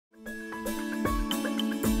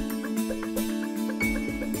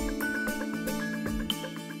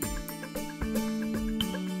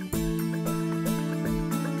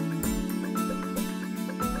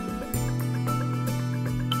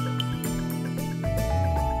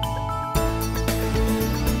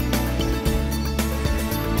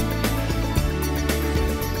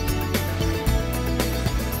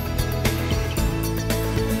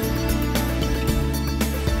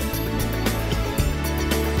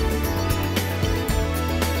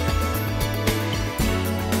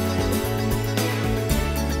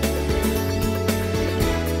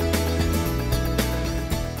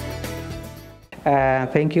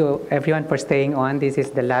Thank you, everyone, for staying on. This is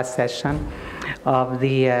the last session of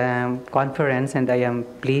the conference, and I am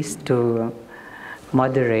pleased to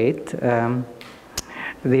moderate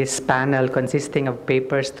this panel consisting of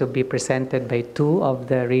papers to be presented by two of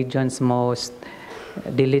the region's most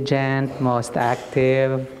diligent, most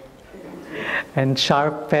active, and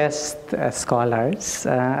sharpest scholars.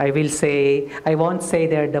 I won't say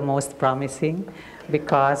they're the most promising,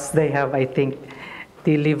 because they have, I think,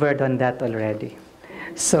 delivered on that already.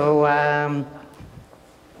 So,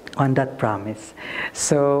 on that promise.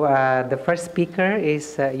 So, the first speaker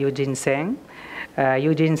is Jin SENG.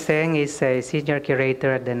 Jin SENG is a senior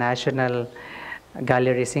curator at the National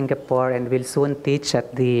Gallery Singapore and will soon teach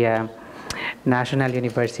at the National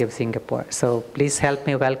University of Singapore. So please help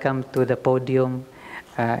me welcome to the podium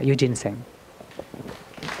Jin SENG.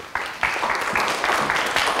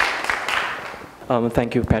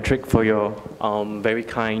 Thank you, Patrick, for your very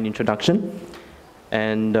kind introduction.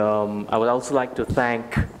 And I would also like to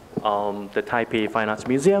thank the Taipei Fine Arts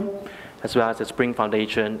Museum, as well as the Spring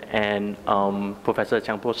Foundation and Professor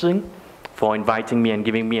Chiang for inviting me and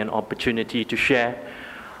giving me an opportunity to share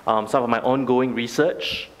some of my ongoing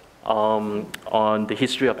research on the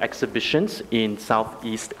history of exhibitions in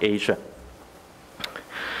Southeast Asia.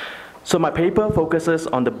 So my paper focuses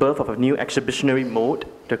on the birth of a new exhibitionary mode,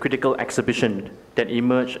 the critical exhibition, that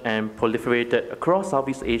emerged and proliferated across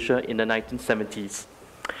Southeast Asia in the 1970s.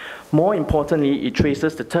 More importantly, it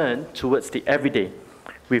traces the turn towards the everyday,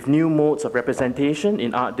 with new modes of representation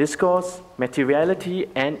in art discourse, materiality,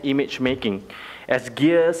 and image making, as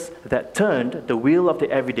gears that turned the wheel of the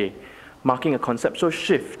everyday, marking a conceptual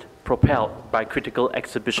shift propelled by critical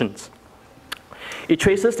exhibitions. It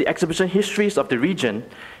traces the exhibition histories of the region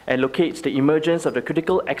and locates the emergence of the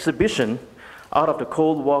critical exhibition out of the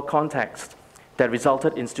Cold War context that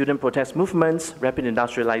resulted in student protest movements, rapid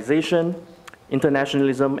industrialization,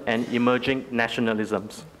 internationalism, and emerging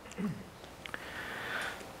nationalisms.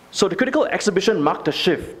 So the critical exhibition marked a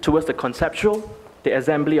shift towards the conceptual, the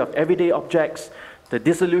assembly of everyday objects, the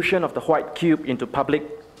dissolution of the white cube into public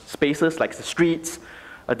spaces like the streets,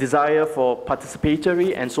 a desire for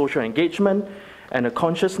participatory and social engagement, and a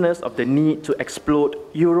consciousness of the need to explode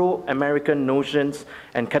Euro-American notions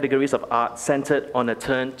and categories of art centered on a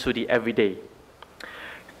turn to the everyday.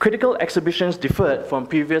 Critical exhibitions differed from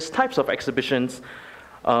previous types of exhibitions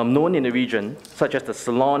known in the region, such as the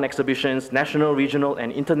salon exhibitions, national, regional,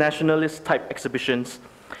 and internationalist type exhibitions,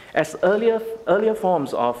 as earlier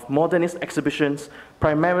forms of modernist exhibitions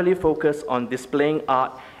primarily focus on displaying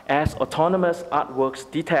art as autonomous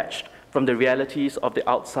artworks detached from the realities of the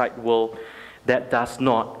outside world that does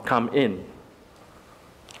not come in.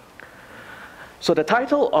 So the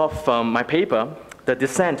title of my paper, The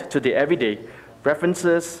Descent to the Everyday,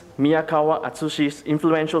 references Miyakawa Atsushi's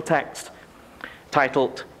influential text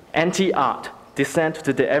titled Anti-Art, Descent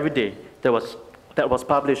to the Everyday, that was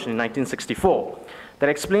published in 1964, that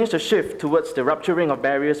explains the shift towards the rupturing of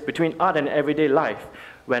barriers between art and everyday life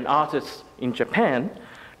when artists in Japan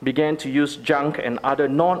began to use junk and other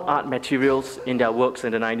non-art materials in their works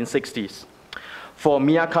in the 1960s. For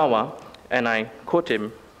Miyakawa, and I quote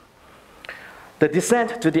him, "The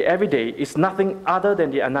descent to the everyday is nothing other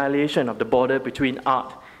than the annihilation of the border between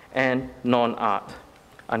art and non-art,"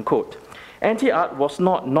 unquote. Anti-art was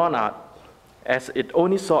not non-art, as it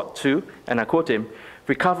only sought to, and I quote him,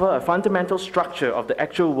 "recover a fundamental structure of the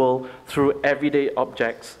actual world through everyday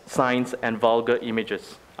objects, signs, and vulgar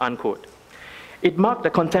images," unquote. It marked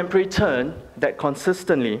a contemporary turn that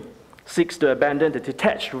consistently seeks to abandon the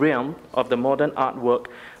detached realm of the modern artwork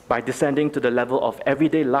by descending to the level of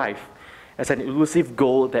everyday life as an elusive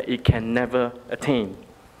goal that it can never attain.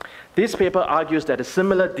 This paper argues that a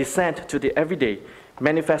similar descent to the everyday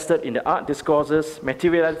manifested in the art discourses,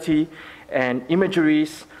 materiality, and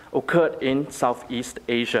imageries occurred in Southeast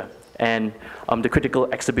Asia and the critical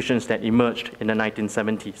exhibitions that emerged in the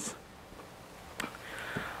 1970s.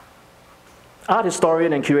 Art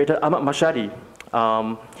historian and curator Ahmad Mashhadi,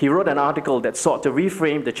 he wrote an article that sought to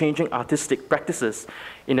reframe the changing artistic practices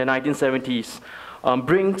in the 1970s,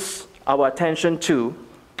 brings our attention to,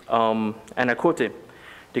 and I quote him,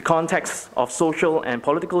 "the context of social and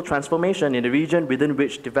political transformation in the region within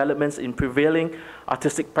which developments in prevailing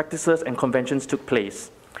artistic practices and conventions took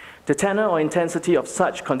place. The tenor or intensity of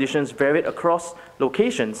such conditions varied across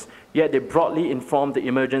locations, yet they broadly informed the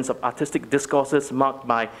emergence of artistic discourses marked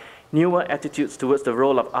by newer attitudes towards the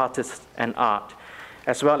role of artists and art,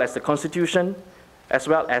 as well as the constitution, as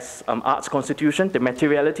well as art's constitution, the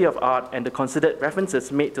materiality of art, and the considered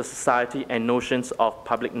references made to society and notions of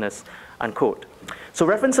publicness," unquote. So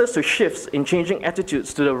references to shifts in changing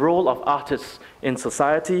attitudes to the role of artists in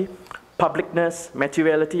society, publicness,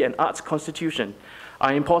 materiality, and art's constitution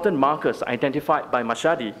are important markers identified by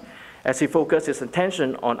Mashadi as he focused his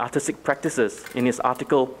attention on artistic practices in his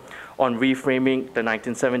article on reframing the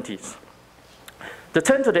 1970s. The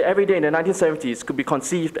turn to the everyday in the 1970s could be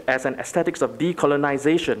conceived as an aesthetics of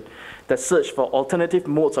decolonization that searched for alternative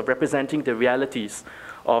modes of representing the realities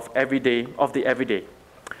of the everyday.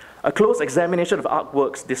 A close examination of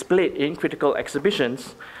artworks displayed in critical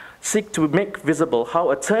exhibitions seek to make visible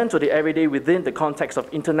how a turn to the everyday within the context of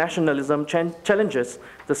internationalism challenges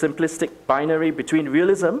the simplistic binary between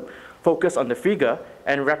realism, focus on the figure,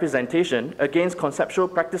 and representation against conceptual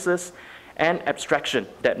practices and abstraction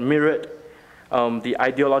that mirrored the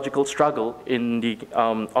ideological struggle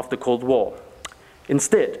of the Cold War.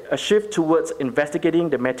 Instead, a shift towards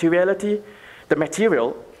investigating the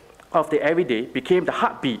material of the everyday became the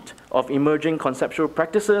heartbeat of emerging conceptual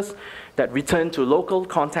practices that returned to local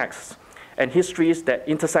contexts and histories that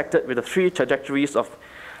intersected with the three trajectories of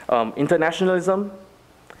internationalism,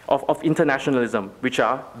 which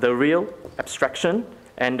are the real, abstraction,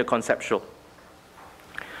 and the conceptual.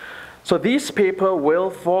 So this paper will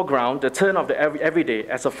foreground the turn of the everyday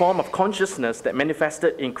as a form of consciousness that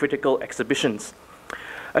manifested in critical exhibitions.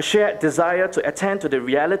 A shared desire to attend to the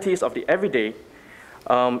realities of the everyday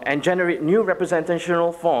and generate new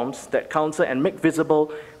representational forms that counter and make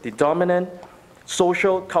visible the dominant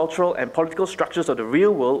social, cultural, and political structures of the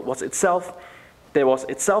real world was itself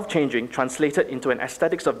changing, translated into an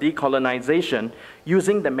aesthetics of decolonization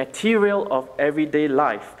using the material of everyday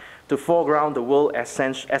life to foreground the world as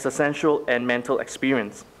a sensual and mental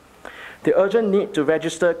experience. The urgent need to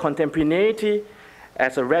register contemporaneity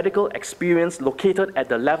as a radical experience located at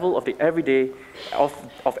the level of the everyday, of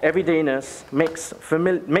everydayness,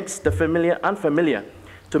 makes the familiar unfamiliar,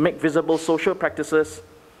 to make visible social practices,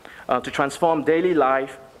 to transform daily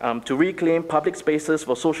life, to reclaim public spaces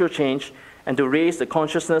for social change, and to raise the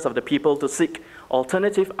consciousness of the people to seek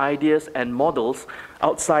alternative ideas and models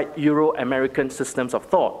outside Euro-American systems of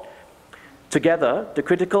thought. Together, the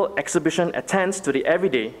critical exhibition attends to the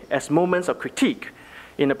everyday as moments of critique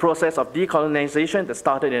in a process of decolonization that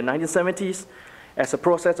started in the 1970s, as a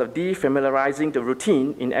process of defamiliarizing the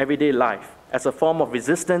routine in everyday life, as a form of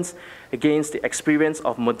resistance against the experience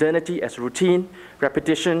of modernity as routine,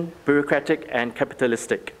 repetition, bureaucratic, and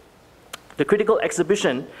capitalistic. The critical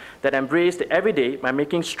exhibition that embraced the everyday by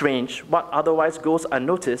making strange what otherwise goes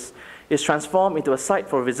unnoticed is transformed into a site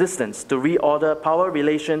for resistance to reorder power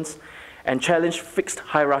relations and challenge fixed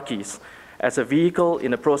hierarchies as a vehicle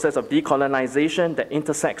in a process of decolonization that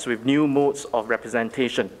intersects with new modes of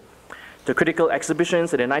representation. The critical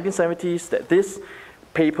exhibitions in the 1970s that this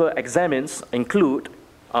paper examines include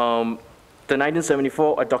the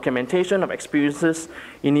 1974 documentation of experiences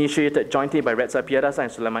initiated jointly by Reza Piedasa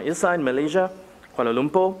and Sulaiman Issa in Malaysia, Kuala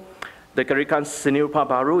Lumpur, the Karikan Seni Rupa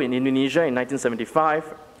Baru in Indonesia in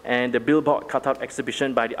 1975, and the Billboard Cutout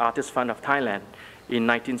exhibition by the Artist Fund of Thailand in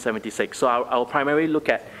 1976. So I'll primarily look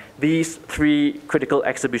at these three critical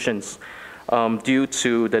exhibitions due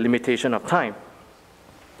to the limitation of time.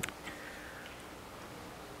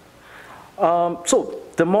 So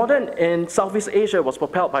the modern in Southeast Asia was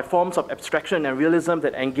propelled by forms of abstraction and realism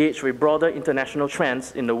that engaged with broader international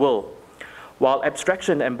trends in the world. While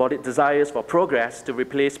abstraction embodied desires for progress to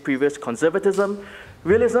replace previous conservatism,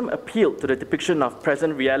 realism appealed to the depiction of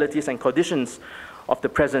present realities and conditions of the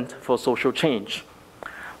present for social change.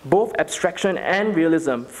 Both abstraction and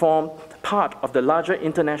realism formed part of the larger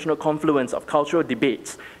international confluence of cultural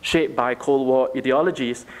debates shaped by Cold War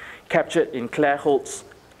ideologies captured in Claire Holt's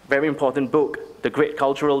very important book, The Great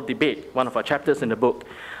Cultural Debate, one of our chapters in the book,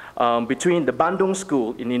 between the Bandung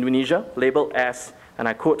School in Indonesia, labeled as, and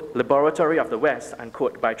I quote, Laboratory of the West,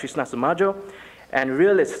 unquote, by Trisna Sumajo, and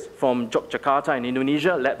realists from Yogyakarta in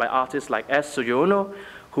Indonesia, led by artists like S. Sujono,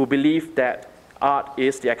 who believe that art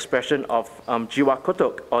is the expression of jiwa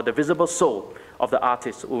kotok, or the visible soul of the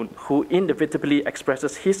artist, who inevitably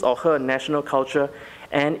expresses his or her national culture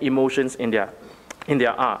and emotions in their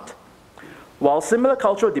art. While similar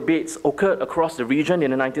cultural debates occurred across the region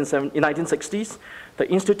in the 1960s, the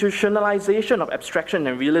institutionalization of abstraction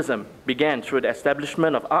and realism began through the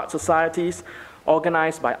establishment of art societies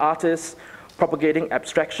organized by artists, propagating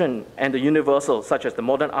abstraction and the universal, such as the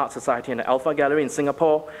Modern Art Society and the Alpha Gallery in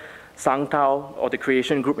Singapore, Sang Tao, or the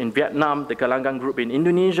Creation Group in Vietnam, the Galangang Group in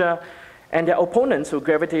Indonesia, and their opponents who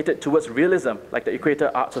gravitated towards realism, like the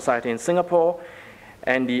Equator Art Society in Singapore,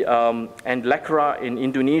 and LECRA in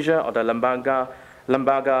Indonesia, or the Lembaga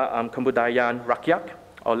Kebudayaan Rakyat,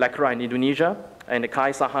 or LECRA in Indonesia, and the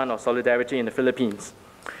Kaisahan, or Solidarity in the Philippines.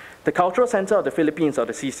 The Cultural Center of the Philippines, or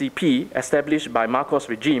the CCP, established by Marcos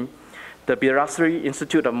regime, the Birasri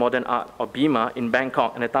Institute of Modern Art, or BIMA, in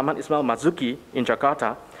Bangkok, and the Taman Ismail Marzuki in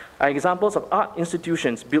Jakarta are examples of art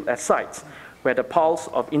institutions built as sites where the pulse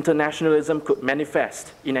of internationalism could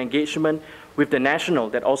manifest in engagement with the national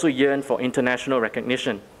that also yearned for international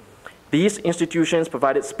recognition. These institutions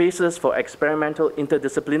provided spaces for experimental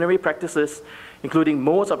interdisciplinary practices, including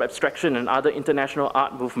modes of abstraction and other international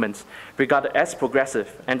art movements regarded as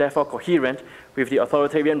progressive and therefore coherent with the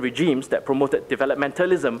authoritarian regimes that promoted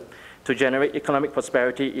developmentalism to generate economic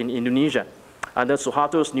prosperity in Indonesia. Under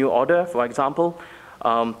Suharto's New Order, for example,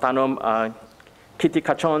 Tanom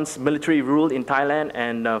Kittikachon's military rule in Thailand,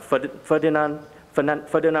 and Ferdinand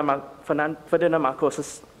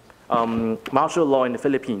Marcos's martial law in the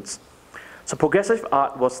Philippines. So progressive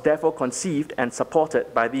art was therefore conceived and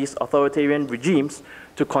supported by these authoritarian regimes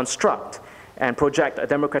to construct and project a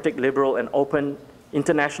democratic, liberal, and open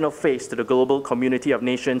international face to the global community of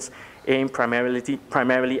nations aimed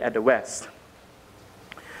primarily at the West.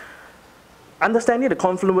 Understanding the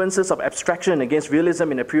confluences of abstraction against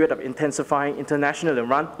realism in a period of intensifying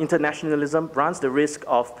internationalism runs the risk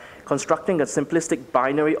of constructing a simplistic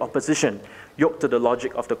binary opposition yoked to the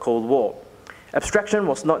logic of the Cold War. Abstraction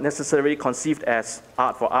was not necessarily conceived as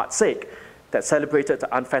art for art's sake, that celebrated the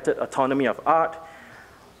unfettered autonomy of art,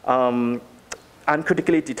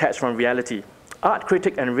 uncritically detached from reality. Art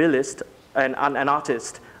critic and realist, and an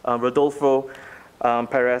artist, Rodolfo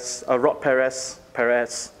Rod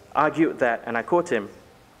Perez, argued that, and I quote him,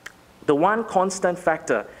 "The one constant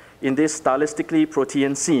factor in this stylistically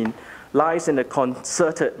protean scene lies in the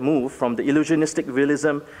concerted move from the illusionistic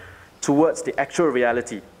realism towards the actual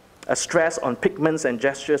reality, a stress on pigments and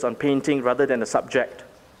gestures on painting rather than the subject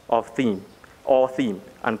of theme,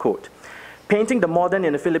 unquote. Painting the modern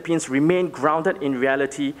in the Philippines remained grounded in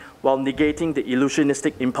reality while negating the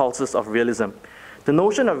illusionistic impulses of realism. The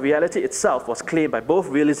notion of reality itself was claimed by both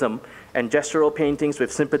realism and gestural paintings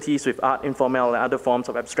with sympathies with art informel and other forms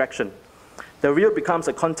of abstraction. The real becomes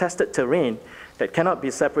a contested terrain that cannot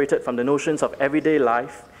be separated from the notions of everyday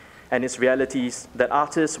life and its realities that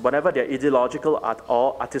artists, whatever their ideological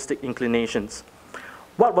or artistic inclinations.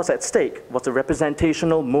 What was at stake was a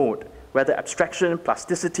representational mode, whether abstraction,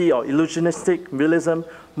 plasticity, or illusionistic realism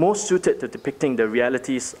most suited to depicting the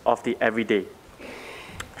realities of the everyday.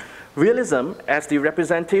 Realism, as the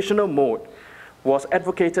representational mode, was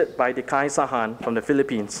advocated by the Kaisahan from the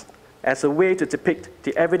Philippines as a way to depict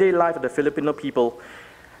the everyday life of the Filipino people,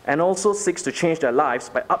 and also seeks to change their lives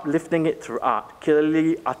by uplifting it through art,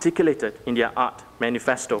 clearly articulated in their art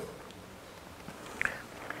manifesto.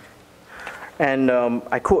 And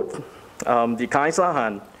I quote the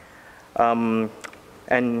Kaisahan,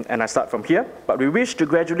 and I start from here, "But we wish to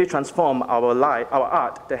gradually transform our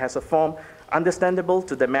art that has a form understandable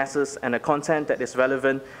to the masses and a content that is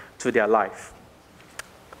relevant to their life.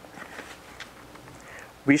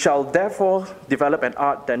 We shall therefore develop an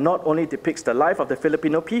art that not only depicts the life of the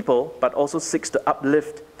Filipino people, but also seeks to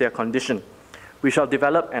uplift their condition. We shall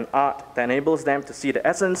develop an art that enables them to see the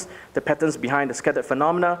essence, the patterns behind the scattered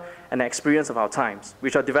phenomena, and the experience of our times. We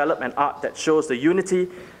shall develop an art that shows the unity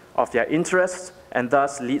of their interests and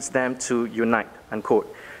thus leads them to unite,"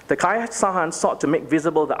 unquote. The Kaisahan sought to make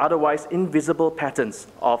visible the otherwise invisible patterns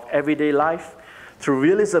of everyday life through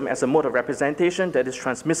realism as a mode of representation that is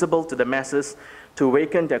transmissible to the masses to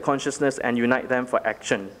awaken their consciousness and unite them for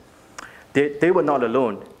action. They were not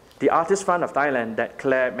alone. The Artist Front of Thailand that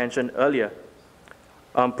Claire mentioned earlier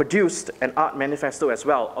produced an art manifesto as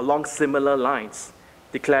well along similar lines,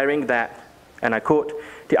 declaring that, and I quote,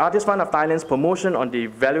 "The Artist Front of Thailand's promotion on the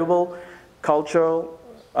valuable cultural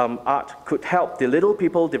art could help the little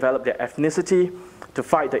people develop their ethnicity to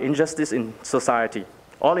fight the injustice in society.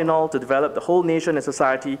 All in all, to develop the whole nation and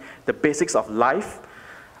society, the basics of life,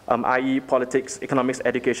 i.e. politics, economics,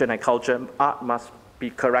 education, and culture, art must be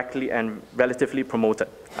correctly and relatively promoted,"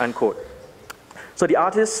 unquote. So the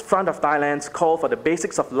Artists Front of Thailand's call for the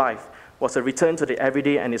basics of life was a return to the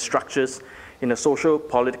everyday and its structures in the social,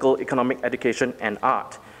 political, economic, education, and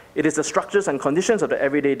art. It is the structures and conditions of the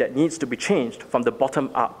everyday that needs to be changed from the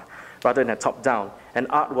bottom up rather than top down, and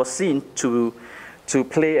art was seen to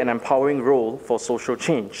play an empowering role for social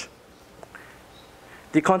change.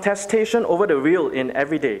 The contestation over the real in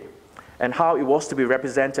everyday and how it was to be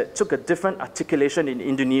represented took a different articulation in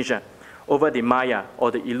Indonesia over the Maya,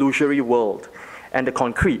 or the illusory world, and the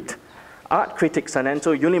concrete. Art critic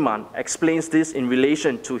Sanento Yuliman explains this in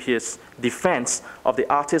relation to his defense of the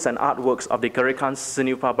artists and artworks of the Gerakan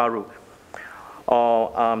Seni Rupa Baru,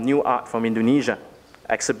 or New Art from Indonesia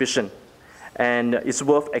exhibition, and it's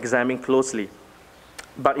worth examining closely.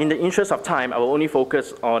 But in the interest of time, I will only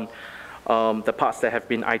focus on the parts that have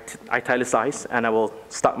been italicized, and I will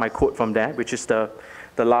start my quote from there, which is the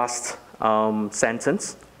last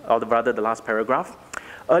sentence, or rather the last paragraph.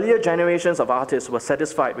 Earlier generations of artists were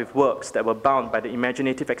satisfied with works that were bound by the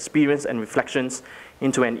imaginative experience and reflections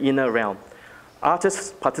into an inner realm.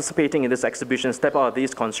 Artists participating in this exhibition step out of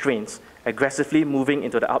these constraints, aggressively moving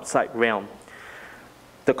into the outside realm,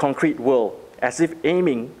 the concrete world, as if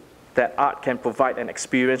aiming that art can provide an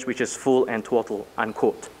experience which is full and total,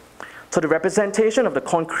 unquote. So the representation of the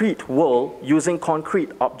concrete world using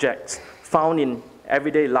concrete objects found in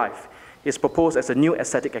everyday life is proposed as a new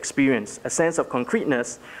aesthetic experience, a sense of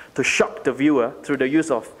concreteness to shock the viewer through the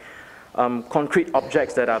use of concrete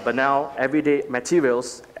objects that are banal, everyday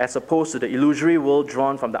materials, as opposed to the illusory world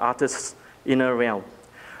drawn from the artist's inner realm.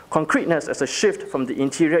 Concreteness as a shift from the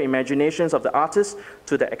interior imaginations of the artist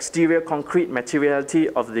to the exterior concrete materiality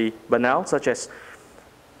of the banal, such as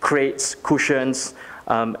crates, cushions,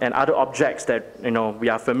 and other objects that we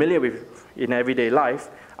are familiar with in everyday life,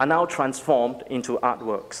 are now transformed into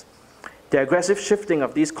artworks. The aggressive shifting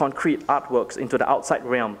of these concrete artworks into the outside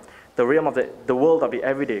realm, the realm of the world of the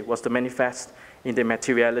everyday, was to manifest in the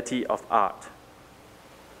materiality of art.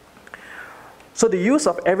 So the use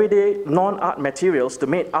of everyday non-art materials to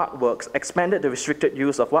make artworks expanded the restricted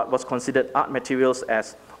use of what was considered art materials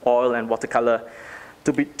as oil and watercolor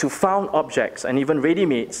to found objects and even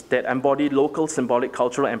ready-mades that embody local symbolic,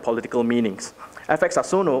 cultural, and political meanings. F.X.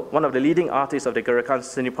 Asono, one of the leading artists of the Gerakan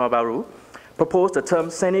Seni Baru, proposed the term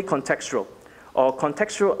seni-contextual, or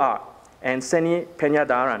contextual art, and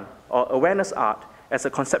seni-penyadaran, or awareness art, as a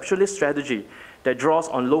conceptualist strategy that draws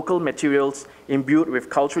on local materials imbued with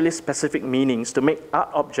culturally specific meanings to make art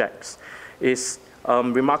objects is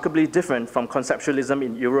remarkably different from conceptualism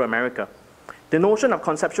in Euro-America. The notion of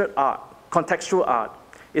conceptual art, contextual art,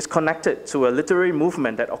 is connected to a literary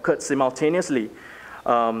movement that occurred simultaneously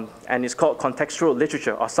and is called contextual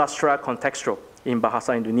literature, or sastra contextual in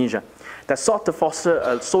Bahasa Indonesia, that sought to foster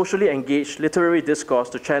a socially engaged literary discourse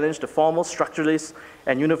to challenge the formal structuralist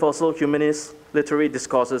and universal humanist literary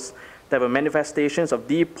discourses that were manifestations of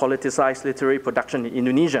depoliticized literary production in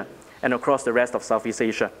Indonesia and across the rest of Southeast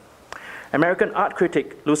Asia. American art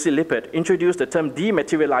critic Lucy Lippert introduced the term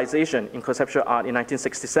dematerialization in conceptual art in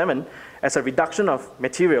 1967 as a reduction of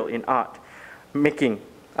material in art making,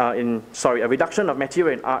 a reduction of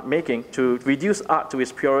material in art making to reduce art to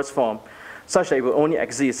its purest form, such that it will only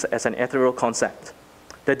exist as an ethereal concept.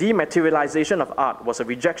 The dematerialization of art was a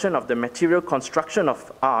rejection of the material construction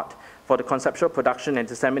of art for the conceptual production and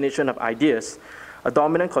dissemination of ideas, a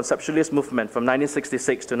dominant conceptualist movement from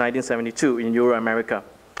 1966 to 1972 in Euro-America.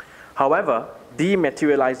 However,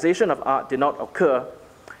 dematerialization of art did not occur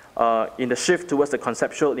in the shift towards the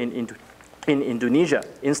conceptual in Indonesia.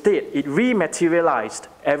 Instead, it rematerialized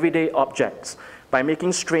everyday objects by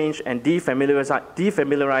making strange and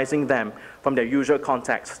defamiliarizing them from their usual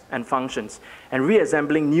contexts and functions, and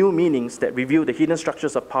reassembling new meanings that reveal the hidden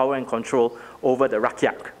structures of power and control over the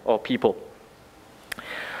rakyat, or people.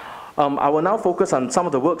 I will now focus on some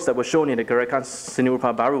of the works that were shown in the Gerakan Seni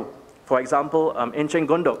Baru. For example, Enceng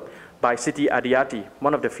Gondok by Siti Adiati,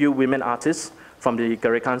 one of the few women artists from the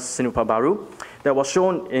Gerakan Seni Baru, that was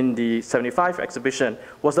shown in the 75 exhibition,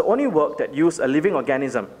 was the only work that used a living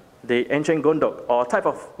organism, the Enceng Gondok, or a type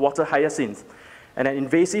of water hyacinth, and an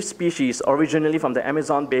invasive species originally from the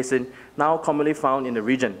Amazon basin, now commonly found in the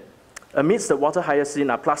region. Amidst the water hyacinth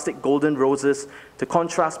are plastic golden roses to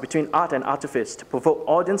contrast between art and artifice, to provoke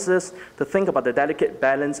audiences to think about the delicate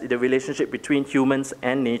balance in the relationship between humans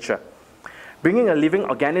and nature. Bringing a living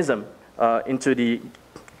organism into the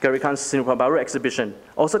Gerakan Seni Baru exhibition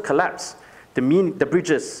also collapses the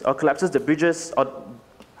bridges, or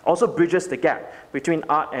also bridges the gap between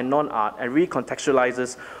art and non-art, and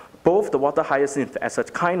recontextualizes both the water hyacinth as a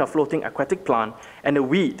kind of floating aquatic plant and a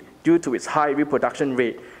weed due to its high reproduction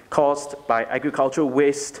rate caused by agricultural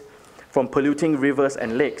waste from polluting rivers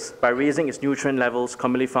and lakes by raising its nutrient levels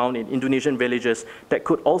commonly found in Indonesian villages that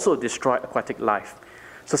could also destroy aquatic life.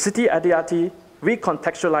 So Siti Adiati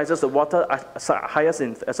recontextualizes the water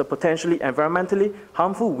hyacinth as a potentially environmentally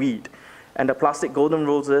harmful weed, and the plastic golden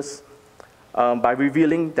roses by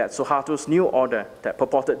revealing that Suharto's new order that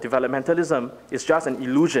purported developmentalism is just an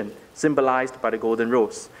illusion symbolized by the golden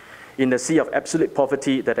rose in the sea of absolute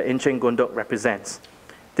poverty that the Enceng Gondok represents.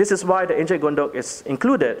 This is why the Enceng Gondok is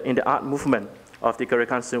included in the art movement of the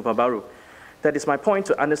Gerakan Seni Baru. That is my point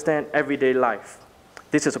to understand everyday life.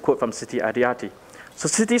 This is a quote from Siti Adiati. So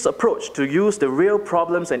Siti's approach to use the real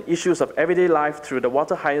problems and issues of everyday life through the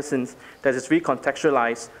water hyacinth that is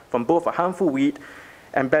recontextualized from both a harmful weed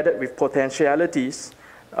embedded with potentialities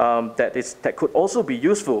that could also be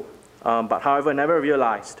useful but however never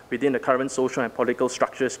realized within the current social and political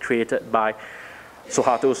structures created by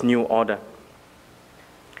Suharto's New Order.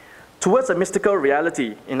 Towards a mystical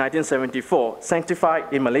reality in 1974,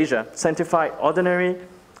 in Malaysia, sanctified ordinary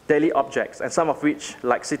daily objects, and some of which,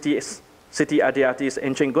 like Siti Adiati's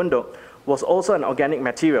Encik Gunduk, was also an organic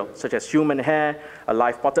material, such as human hair, a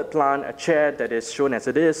live potted plant, a chair that is shown as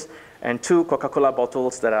it is, and 2 Coca-Cola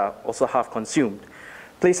bottles that are also half consumed.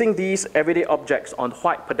 Placing these everyday objects on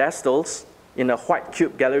white pedestals in a white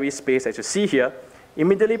cube gallery space, as you see here,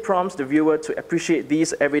 immediately prompts the viewer to appreciate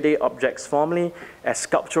these everyday objects formally as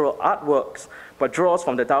sculptural artworks, but draws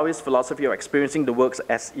from the Taoist philosophy of experiencing the works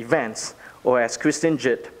as events, or as Christian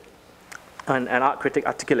Jit, an art critic,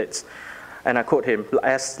 articulates, and I quote him,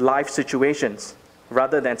 as life situations,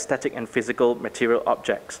 rather than static and physical material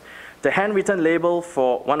objects. The handwritten label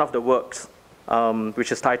for one of the works,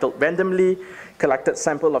 which is titled Randomly Collected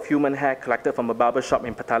Sample of Human Hair Collected from a Barber Shop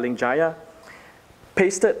in Petaling Jaya,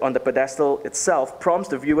 pasted on the pedestal itself, prompts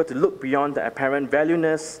the viewer to look beyond the apparent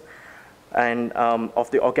valueness and, of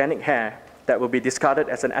the organic hair that will be discarded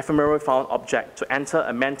as an ephemeral found object to enter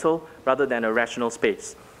a mental rather than a rational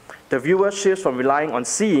space. The viewer shifts from relying on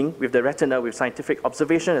seeing with the retina with scientific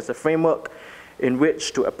observation as a framework in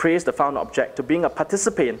which to appraise the found object to being a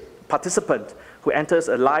participant who enters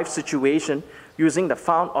a live situation using the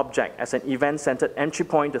found object as an event-centered entry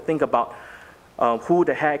point to think about who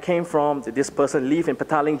the hair came from, did this person live in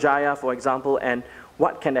Petaling Jaya, for example, and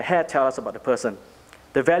what can the hair tell us about the person.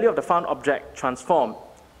 The value of the found object transformed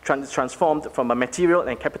from a material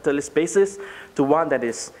and capitalist basis to one that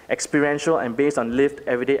is experiential and based on lived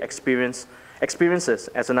everyday experiences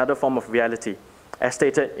as another form of reality, as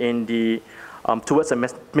stated in the Towards a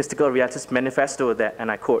Mystical Realities Manifesto that,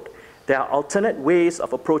 and I quote, "There are alternate ways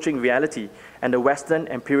of approaching reality, and the Western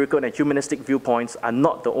empirical and humanistic viewpoints are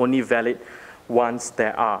not the only valid ones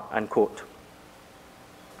there are," unquote.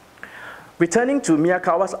 Returning to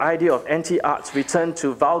Miyakawa's idea of anti-art's return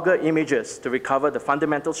to vulgar images to recover the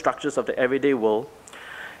fundamental structures of the everyday world,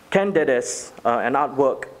 Ken Dedes, an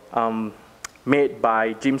artwork made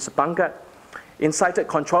by Jin SENG, incited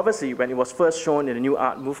controversy when it was first shown in the New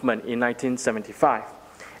Art movement in 1975,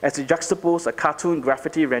 as it juxtaposed a cartoon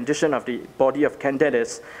graffiti rendition of the body of Ken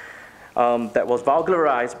Dedes that was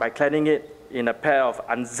vulgarized by cladding it in a pair of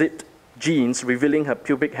unzipped jeans, revealing her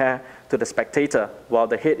pubic hair to the spectator, while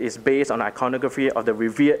the head is based on iconography of the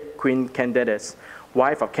revered Queen Ken Dedes,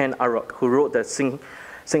 wife of Ken Arok, who ruled the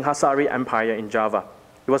Singhasari Empire in Java.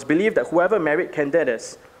 It was believed that whoever married Ken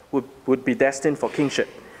Dedes would be destined for kingship.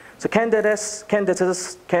 So Ken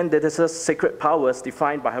Dedes' sacred powers,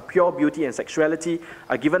 defined by her pure beauty and sexuality,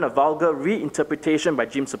 are given a vulgar reinterpretation by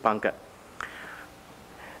Jin SENG.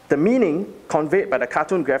 The meaning conveyed by the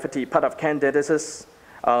cartoon graffiti, part of Ken Dedes'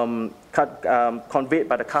 conveyed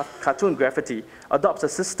by the cartoon graffiti, adopts a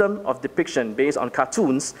system of depiction based on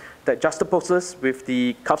cartoons that juxtaposes with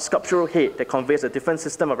the sculptural head that conveys a different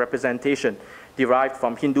system of representation derived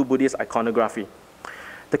from Hindu-Buddhist iconography.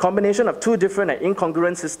 The combination of two different and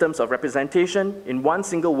incongruent systems of representation in one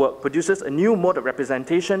single work produces a new mode of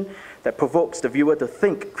representation that provokes the viewer to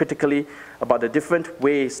think critically about the different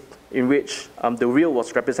ways in which the real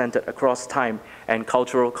was represented across time and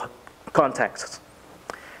cultural contexts.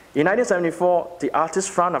 In 1974, the Artist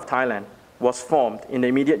Front of Thailand was formed in the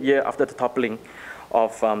immediate year after the toppling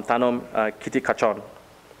of Thanom Kittikachorn.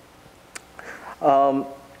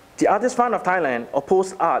 The Artist Front of Thailand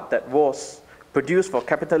opposed art that was produced for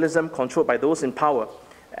capitalism controlled by those in power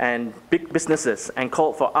and big businesses, and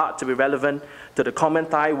called for art to be relevant to the common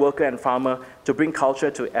Thai worker and farmer to bring culture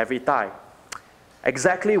to every Thai.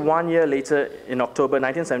 Exactly 1 year later, in October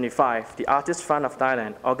 1975, the Artist Front of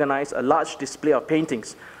Thailand organized a large display of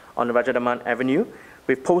paintings on Rajadaman Avenue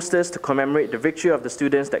with posters to commemorate the victory of the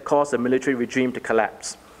students that caused the military regime to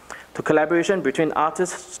collapse. To collaboration between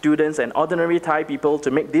artists, students, and ordinary Thai people to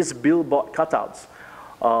make these billboard cutouts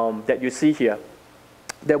that you see here,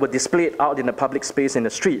 that were displayed out in the public space in the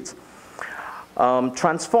streets,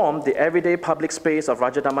 transformed the everyday public space of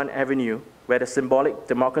Rajadaman Avenue, where the symbolic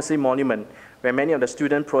democracy monument, where many of the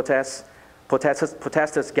student protesters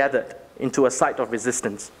gathered, into a site of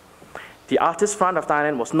resistance. The Artist Front of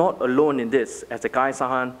Thailand was not alone in this, as the Kai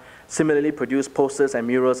Sahan similarly produced posters and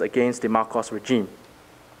murals against the Marcos regime.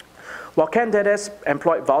 While Ken Dedes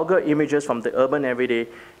employed vulgar images from the urban everyday,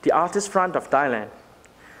 the Artist Front of Thailand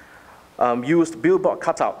used billboard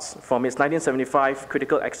cutouts from its 1975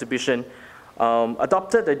 critical exhibition,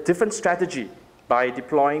 adopted a different strategy by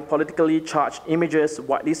deploying politically charged images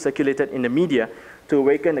widely circulated in the media to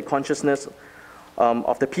awaken the consciousness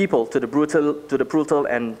of the people to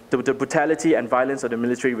the brutality and violence of the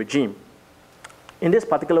military regime. In this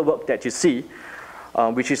particular work that you see,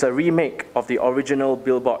 which is a remake of the original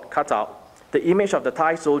billboard cutout, the image of the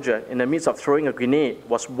Thai soldier in the midst of throwing a grenade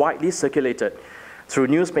was widely circulated through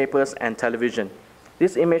newspapers and television.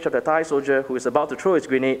 This image of the Thai soldier who is about to throw his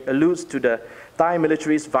grenade alludes to the Thai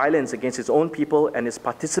military's violence against its own people and its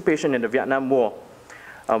participation in the Vietnam War,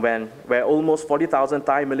 where almost 40,000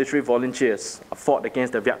 Thai military volunteers fought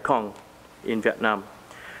against the Viet Cong in Vietnam.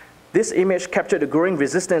 This image captured the growing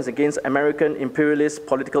resistance against American imperialist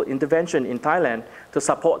political intervention in Thailand to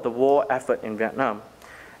support the war effort in Vietnam.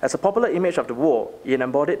 As a popular image of the war, it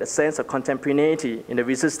embodied a sense of contemporaneity in the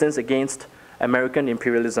resistance against American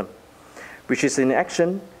imperialism, which is in the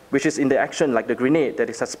action like the grenade that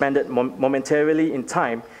is suspended momentarily in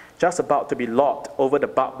time, just about to be lobbed over the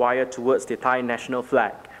barbed wire towards the Thai national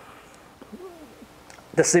flag,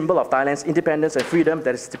 the symbol of Thailand's independence and freedom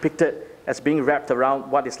that is depicted as being wrapped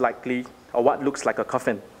around what is likely or what looks like a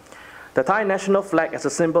coffin. The Thai national flag as a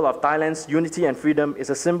symbol of Thailand's unity and freedom is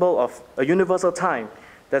a symbol of a universal time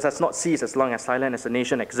that has not ceased as long as Thailand as a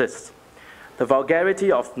nation exists. The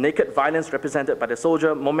vulgarity of naked violence represented by the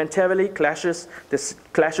soldier momentarily clashes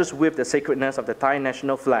with the sacredness of the Thai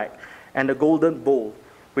national flag and the golden bowl,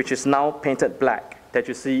 which is now painted black, that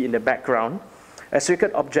you see in the background, a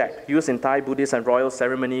sacred object used in Thai Buddhist and royal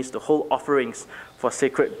ceremonies to hold offerings for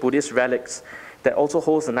sacred Buddhist relics that also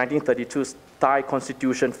holds the 1932 Thai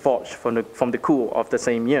constitution forged from the coup of the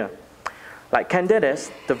same year. Like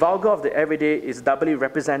candidates, the vulgar of the everyday is doubly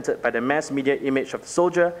represented by the mass media image of the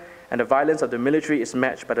soldier, and the violence of the military is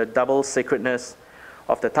matched by the double sacredness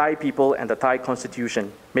of the Thai people and the Thai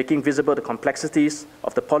constitution, making visible the complexities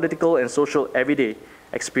of the political and social everyday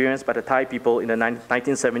experienced by the Thai people in the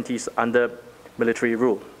 1970s under military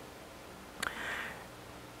rule.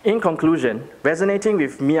 In conclusion, resonating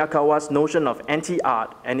with Miyakawa's notion of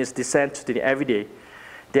anti-art and its descent to the everyday,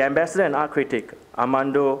 the ambassador and art critic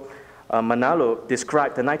Armando Manalo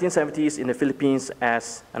described the 1970s in the Philippines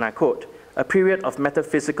as, and I quote, a period of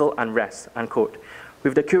metaphysical unrest, unquote,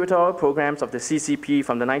 with the curatorial programs of the CCP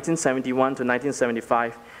from the 1971 to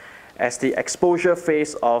 1975 as the exposure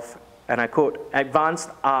phase of, and I quote, advanced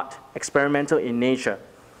art experimental in nature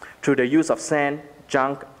through the use of sand,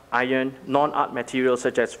 junk, iron, non-art materials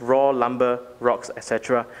such as raw lumber, rocks,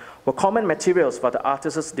 etc., were common materials for the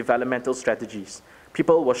artist's developmental strategies.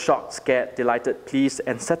 People were shocked, scared, delighted, pleased,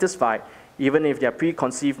 and satisfied, even if their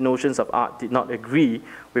preconceived notions of art did not agree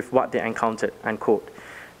with what they encountered, unquote.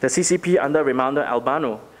 The CCP under Raimondo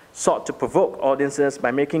Albano sought to provoke audiences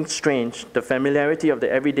by making strange the familiarity of the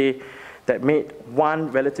everyday that made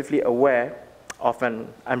one relatively aware of an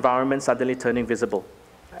environment suddenly turning visible.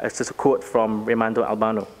 This is a quote from Raimondo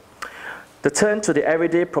Albano. The turn to the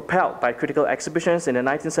everyday, propelled by critical exhibitions in the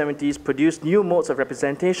 1970s, produced new modes of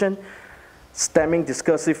representation, stemming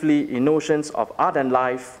discursively in notions of art and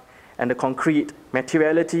life, and the concrete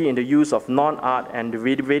materiality in the use of non-art and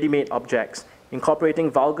ready-made objects, incorporating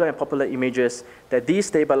vulgar and popular images that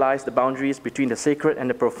destabilize the boundaries between the sacred and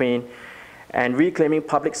the profane, and reclaiming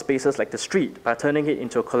public spaces like the street by turning it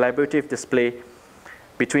into a collaborative display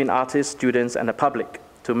between artists, students, and the public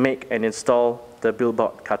to make and install the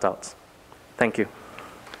billboard cutouts. Thank you.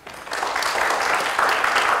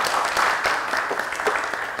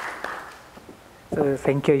 So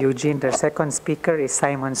thank you, Eugene. The second speaker is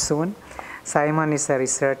Simon Soon. Simon is a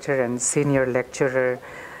researcher and senior lecturer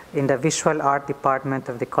in the Visual Art Department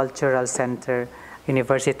of the Cultural Center,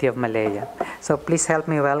 University of Malaya. So please help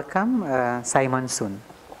me welcome Simon Soon.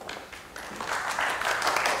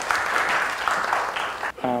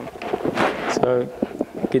 So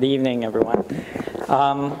good evening, everyone.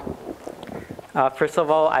 First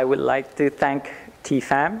of all, I would like to thank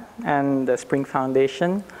TFAM and the Spring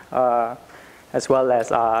Foundation, as well as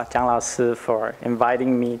Jiang Lao Si for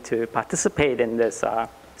inviting me to participate in this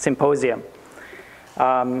symposium.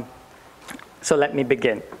 So let me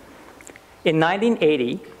begin. In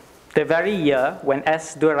 1980, the very year when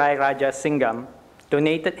S. Durai Rajasingam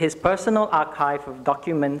donated his personal archive of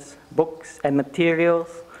documents, books, and materials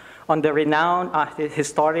on the renowned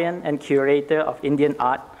historian and curator of Indian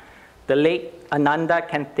art, the late Ananda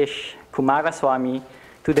Kantish Kumaraswamy,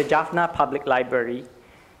 to the Jaffna Public Library,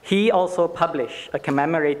 he also published a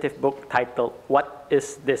commemorative book titled, What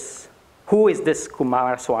is This? Who is this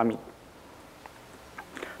Kumaraswamy?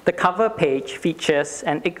 The cover page features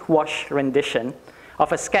an ink-wash rendition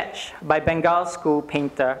of a sketch by Bengal school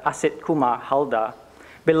painter Asit Kumar Halder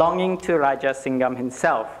belonging to Rajasingam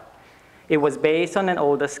himself. It was based on an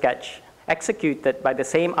older sketch executed by the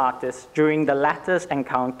same artist during the latter's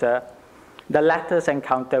encounter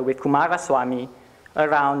with Kumaraswamy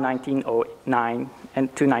around 1909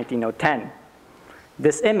 to 1910.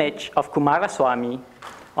 This image of Coomaraswamy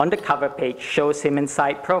on the cover page shows him in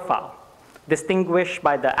side profile, distinguished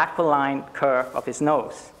by the aquiline curve of his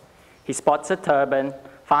nose. He sports a turban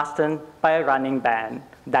fastened by a running band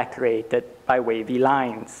decorated by wavy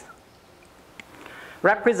lines.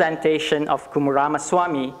 Representation of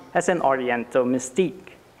Coomaraswamy as an Oriental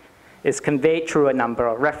mystique is conveyed through a number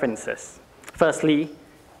of references. Firstly,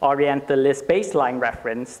 Orientalist baseline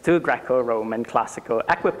reference to Greco-Roman classical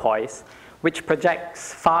equipoise, which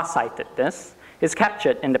projects far-sightedness, is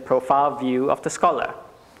captured in the profile view of the scholar.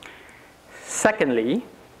 Secondly,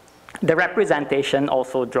 the representation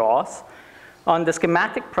also draws on the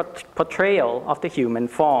schematic portrayal of the human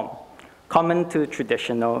form, common to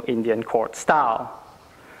traditional Indian court style.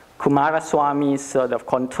 Coomaraswamy's sort of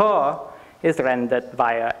contour is rendered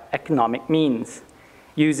via economic means,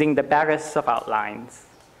 using the barest of outlines.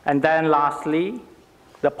 And then lastly,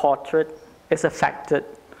 the portrait is affected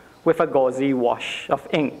with a gauzy wash of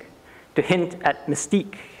ink to hint at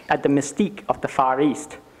the mystique of the Far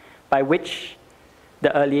East, by which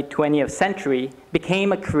the early 20th century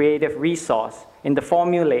became a creative resource in the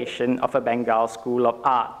formulation of a Bengal school of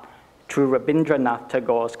art through Rabindranath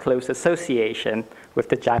Tagore's close association with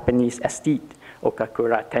the Japanese aesthete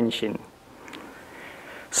Okakura Tenshin.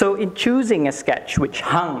 So in choosing a sketch which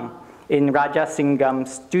hung in Raja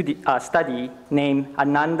Singam's study named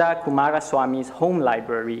Ananda Coomaraswamy's Home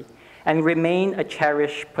Library and remained a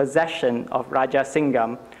cherished possession of Raja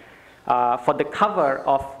Singham for the cover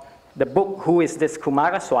of the book Who is This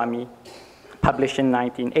Coomaraswamy, published in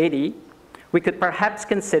 1980, we could perhaps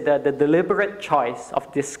consider the deliberate choice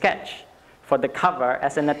of this sketch for the cover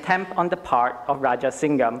as an attempt on the part of Raja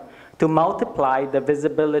Singham to multiply the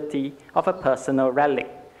visibility of a personal relic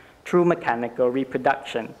through mechanical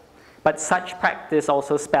reproduction. But such practice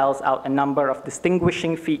also spells out a number of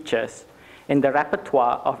distinguishing features in the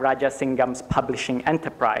repertoire of Raja Singham's publishing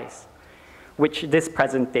enterprise, which this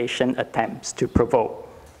presentation attempts to provoke.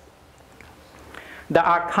 The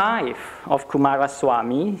archive of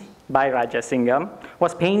Coomaraswamy by Raja Singham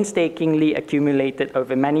was painstakingly accumulated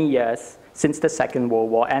over many years since the Second World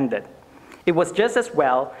War ended. It was just as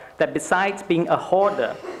well that besides being a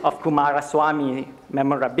hoarder of Coomaraswamy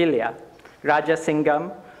memorabilia, Raja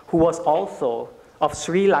Singham, who was also of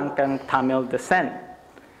Sri Lankan Tamil descent,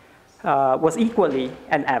 was equally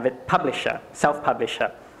an avid publisher,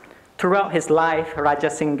 self-publisher. Throughout his life, Raja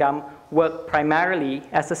Singham worked primarily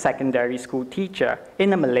as a secondary school teacher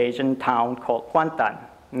in a Malaysian town called Kuantan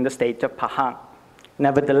in the state of Pahang.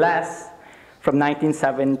 Nevertheless, from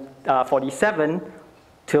 1947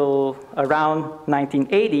 till around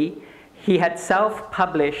 1980, he had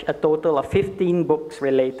self-published a total of 15 books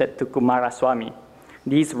related to Coomaraswamy.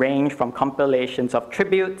 These range from compilations of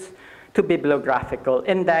tributes to bibliographical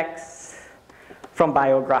index, from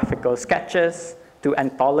biographical sketches to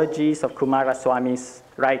anthologies of Coomaraswamy's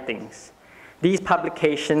writings. These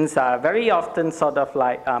publications are very often sort of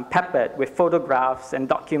like peppered with photographs and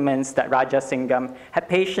documents that Raja Singham had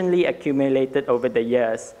patiently accumulated over the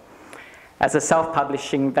years. As a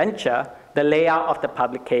self-publishing venture, the layout of the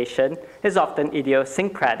publication is often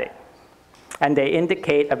idiosyncratic, and they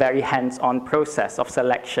indicate a very hands-on process of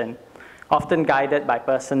selection, often guided by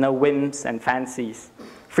personal whims and fancies.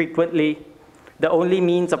 Frequently, the only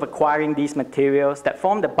means of acquiring these materials that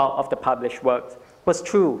form the bulk of the published works was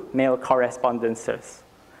through mail correspondences,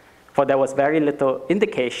 for there was very little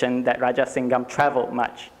indication that Raja Singham traveled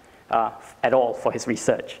much at all for his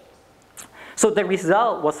research. So the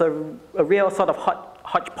result was a real sort of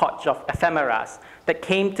hodgepodge of ephemeras that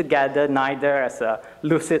came together neither as a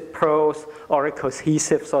lucid prose or a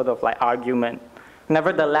cohesive sort of like argument.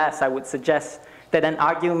 Nevertheless, I would suggest that an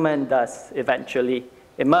argument does eventually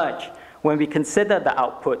emerge when we consider the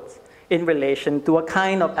outputs in relation to a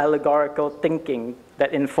kind of allegorical thinking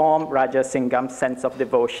that informed Raja Singham's sense of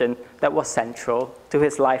devotion that was central to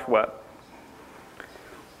his life work.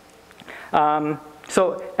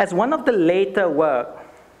 So as one of the later work,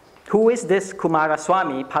 Who is This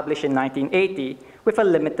Coomaraswamy, published in 1980 with a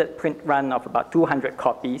limited print run of about 200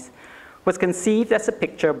 copies, was conceived as a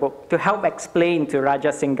picture book to help explain to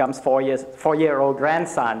Raja Singham's four-year-old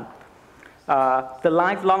grandson the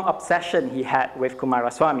lifelong obsession he had with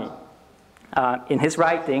Coomaraswamy. In his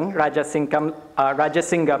writing, Raja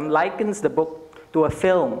Singham likens the book to a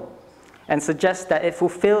film and suggests that it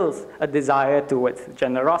fulfills a desire towards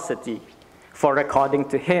generosity. For according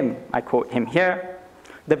to him, I quote him here,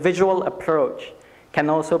 the visual approach can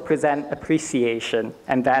also present appreciation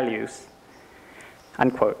and values,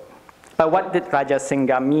 unquote. But what did Raja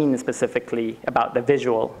Singham mean specifically about the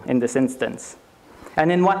visual in this instance?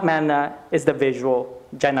 And in what manner is the visual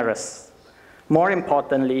generous? more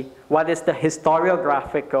importantly, what is the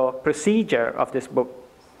historiographical procedure of this book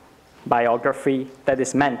biography that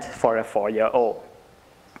is meant for a 4-year-old.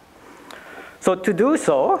 So to do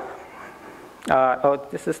so,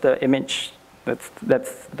 this is the image, that's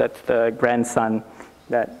the grandson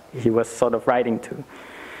that he was sort of writing to.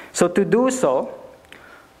 So to do so,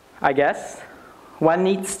 I guess, one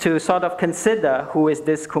needs to sort of consider who is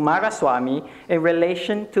this Kumaraswamy in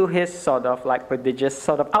relation to his sort of like prodigious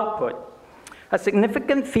sort of output. A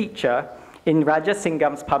significant feature in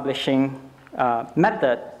Rajasingam's publishing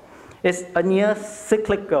method is a near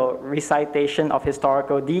cyclical recitation of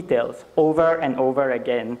historical details over and over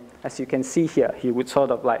again. As you can see here, he would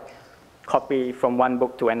sort of like copy from one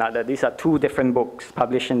book to another. These are 2 different books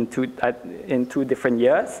published in 2 different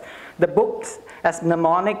years. The books, as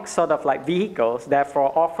mnemonic sort of like vehicles,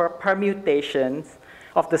 therefore offer permutations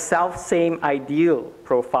of the self-same ideal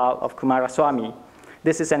profile of Kumaraswamy.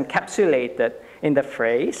 This is encapsulated in the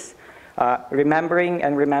phrase, remembering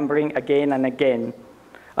and remembering again and again,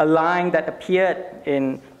 a line that appeared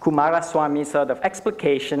in Kumaraswamy's sort of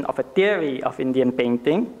explication of a theory of Indian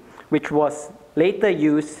painting, which was later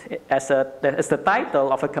used as the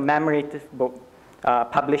title of a commemorative book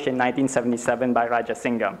published in 1977 by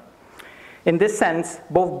Rajasingam. In this sense,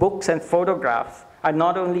 both books and photographs are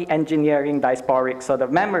not only engineering diasporic sort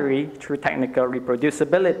of memory through technical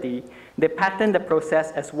reproducibility, they pattern the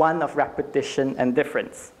process as one of repetition and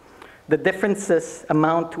difference. The differences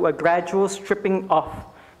amount to a gradual stripping off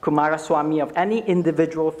Kumaraswamy of any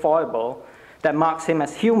individual foible that marks him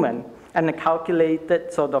as human, and a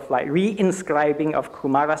calculated sort of like re-inscribing of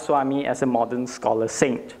Kumaraswamy as a modern scholar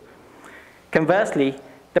saint. Conversely,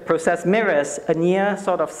 the process mirrors a near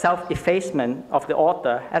sort of self-effacement of the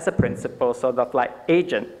author as a principal sort of like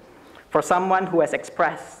agent. For someone who has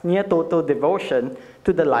expressed near total devotion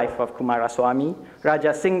to the life of Kumaraswamy,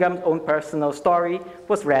 Rajasingam's own personal story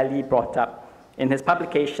was rarely brought up in his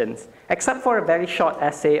publications, except for a very short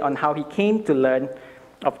essay on how he came to learn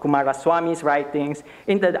of Kumaraswamy's writings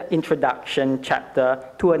in the introduction chapter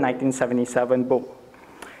to a 1977 book.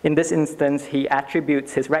 In this instance, he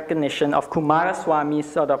attributes his recognition of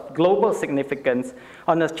Kumaraswamy's sort of global significance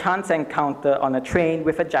on a chance encounter on a train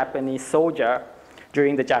with a Japanese soldier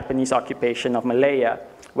during the Japanese occupation of Malaya,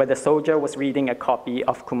 where the soldier was reading a copy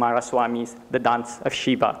of Kumaraswamy's The Dance of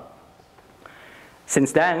Shiva.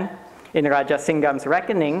 Since then, in Rajasingam's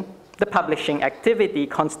reckoning, the publishing activity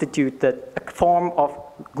constituted a form of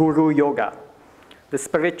guru yoga, the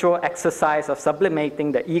spiritual exercise of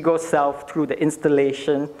sublimating the ego self through the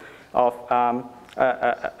installation of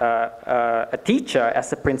a teacher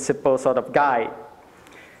as a principal sort of guide.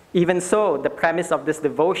 Even so, the premise of this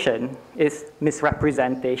devotion is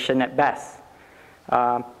misrepresentation at best.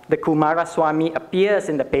 The Kumaraswamy appears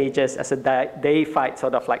in the pages as a deified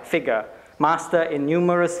sort of like figure, master in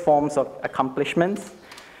numerous forms of accomplishments.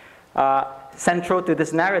 Central to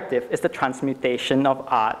this narrative is the transmutation of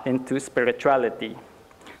art into spirituality.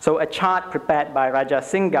 So a chart prepared by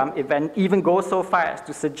Rajasingam even goes so far as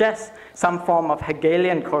to suggest some form of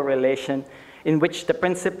Hegelian correlation in which the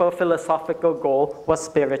principal philosophical goal was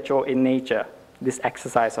spiritual in nature. This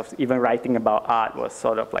exercise of even writing about art was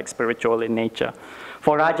sort of like spiritual in nature.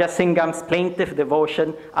 For Rajasingam's plaintive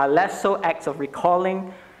devotion are less so acts of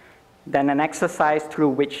recalling than an exercise through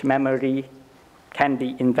which memory can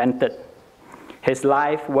be invented. His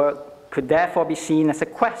life work could therefore be seen as a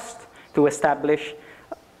quest to establish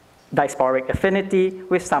diasporic affinity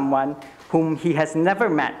with someone whom he has never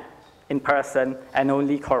met in person and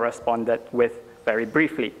only corresponded with very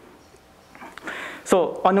briefly.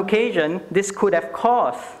 So on occasion, this would have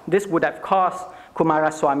caused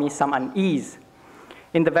Kumaraswamy some unease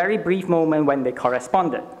in the very brief moment when they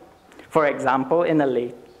corresponded. For example, in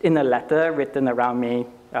a letter written around May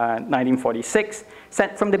 1946,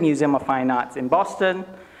 sent from the Museum of Fine Arts in Boston,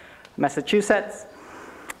 Massachusetts,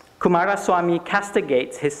 Kumaraswamy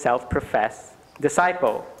castigates his self-professed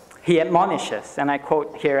disciple. He admonishes, and I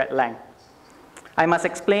quote here at length, "I must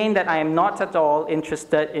explain that I am not at all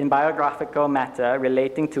interested in biographical matter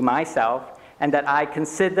relating to myself, and that I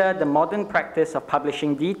consider the modern practice of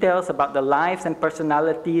publishing details about the lives and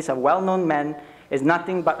personalities of well-known men is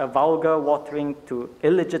nothing but a vulgar watering to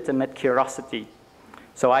illegitimate curiosity.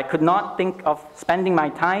 So I could not think of spending my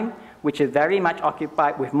time, which is very much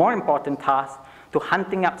occupied with more important tasks, to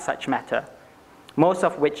hunting up such matter, most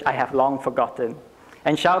of which I have long forgotten,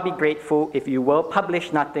 and shall be grateful if you will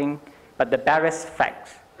publish nothing but the barest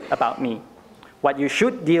facts about me. What you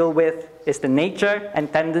should deal with is the nature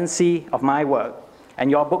and tendency of my work,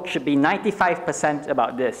 and your book should be 95%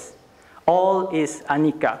 about this. All is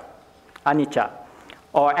anicca,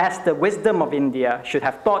 or as the wisdom of India should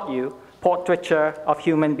have taught you, portraiture of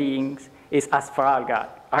human beings is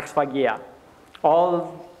asphagia.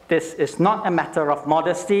 All this is not a matter of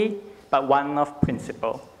modesty, but one of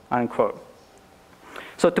principle, unquote.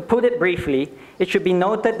 So to put it briefly, it should be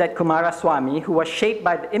noted that Coomaraswamy, who was shaped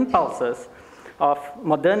by the impulses of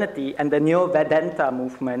modernity and the Neo-Vedanta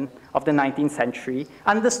movement of the 19th century,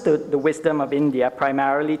 understood the wisdom of India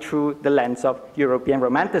primarily through the lens of European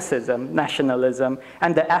Romanticism, nationalism,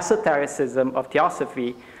 and the esotericism of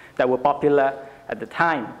theosophy that were popular at the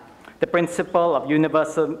time. The principle of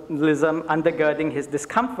universalism undergirding his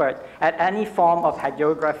discomfort at any form of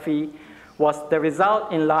hagiography was the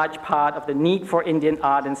result in large part of the need for Indian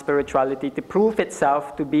art and spirituality to prove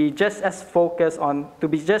itself to be just as focused on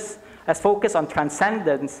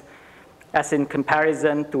transcendence as in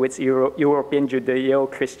comparison to its European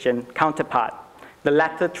Judeo-Christian counterpart. The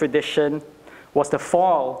latter tradition was the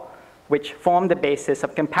fall which formed the basis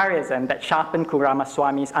of comparison that sharpened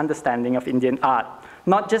Coomaraswamy's understanding of Indian art,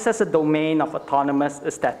 not just as a domain of autonomous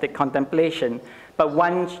aesthetic contemplation, but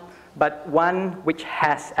one which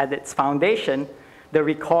has at its foundation the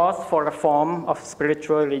recourse for a form of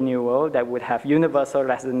spiritual renewal that would have universal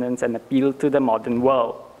resonance and appeal to the modern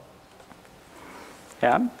world.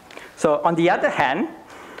 Yeah? So on the other hand,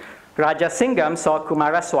 Raja Singham saw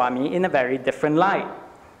Coomaraswamy in a very different light.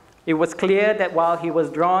 It was clear that while he was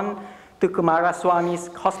drawn to Coomaraswamy's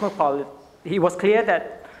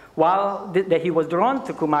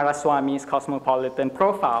cosmopolitan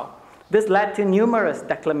profile, this led to numerous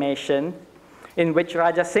declamations in which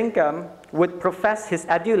Raja Singham would profess his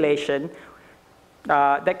adulation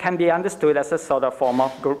that can be understood as a sort of form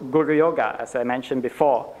of Guru Yoga, as I mentioned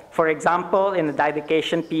before. For example, in a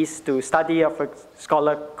dedication piece to study of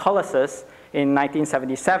scholar Colossus in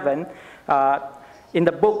 1977, in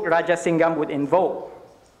the book Raja Singham would invoke,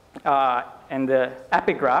 and the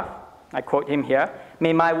epigraph, I quote him here,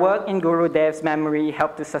 "May my work in Guru Dev's memory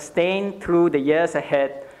help to sustain through the years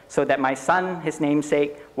ahead so that my son, his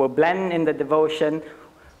namesake, will blend in the devotion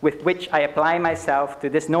with which I apply myself to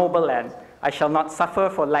this noble land. I shall not suffer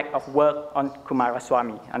for lack of work on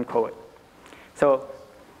Coomaraswamy," unquote. So,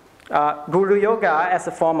 Guru Yoga as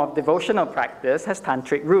a form of devotional practice has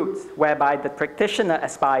tantric roots, whereby the practitioner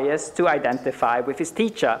aspires to identify with his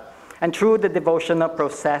teacher, and through the devotional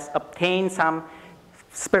process obtain some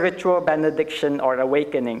spiritual benediction or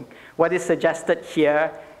awakening. What is suggested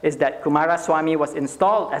here is that Coomaraswamy was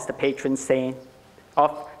installed as the patron saint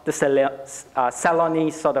of the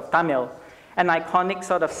Ceylonese sort of Tamil, an iconic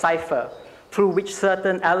sort of cipher through which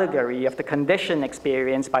certain allegory of the condition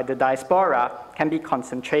experienced by the diaspora can be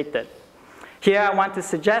concentrated. Here I want to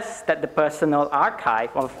suggest that the personal archive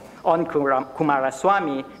on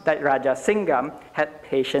Coomaraswamy that Raja Singham had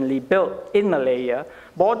patiently built in Malaya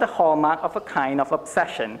bore the hallmark of a kind of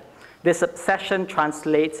obsession. This obsession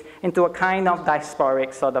translates into a kind of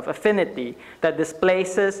diasporic sort of affinity that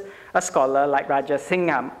displaces a scholar like Raja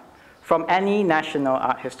Singham from any national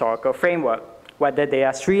art historical framework, whether they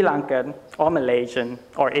are Sri Lankan or Malaysian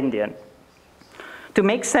or Indian. To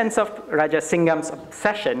make sense of Raja Singham's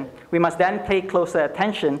obsession, we must then pay closer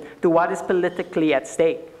attention to what is politically at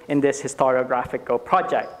stake in this historiographical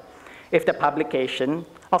project. If the publication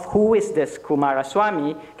of Who is this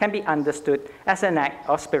Coomaraswamy can be understood as an act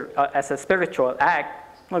of as a spiritual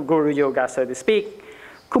act, or Guru Yoga, so to speak,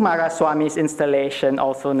 Coomaraswamy's installation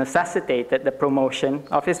also necessitated the promotion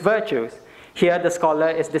of his virtues. Here, the scholar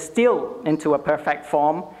is distilled into a perfect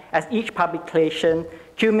form as each publication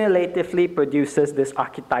cumulatively produces this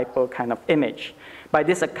archetypal kind of image. By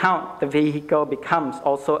this account, the vehicle becomes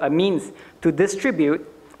also a means to distribute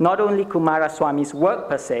not only Coomaraswamy's work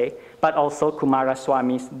per se, but also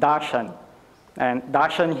Coomaraswamy's darshan. And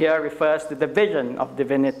darshan here refers to the vision of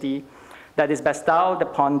divinity that is bestowed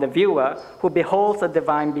upon the viewer who beholds a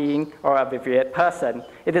divine being or a revered person.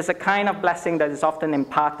 It is a kind of blessing that is often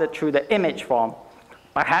imparted through the image form.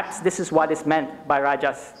 Perhaps this is what is meant by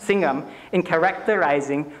Raja Singham in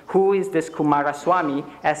characterizing Who is this Coomaraswamy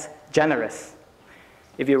as generous.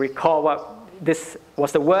 If you recall, this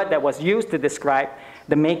was the word that was used to describe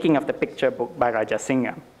the making of the picture book by Raja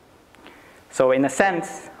Singham. So in a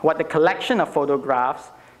sense, what the collection of photographs,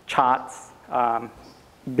 charts,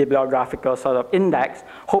 bibliographical sort of index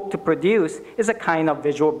hope to produce is a kind of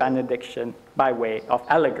visual benediction by way of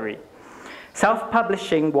allegory.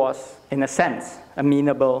 Self-publishing was, in a sense,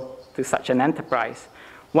 amenable to such an enterprise.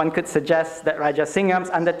 One could suggest that Raja Singham's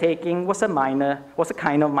undertaking was a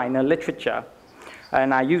kind of minor literature.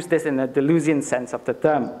 And I use this in a Deleuzian sense of the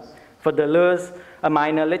term. For Deleuze, a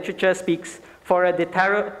minor literature speaks for a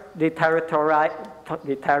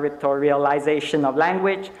deterritorialization of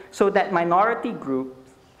language so that minority groups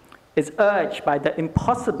is urged by the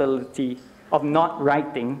impossibility of not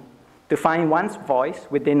writing to find one's voice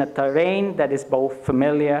within a terrain that is both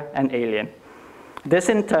familiar and alien. This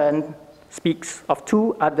in turn speaks of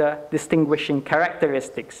two other distinguishing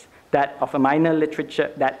characteristics that a minor literature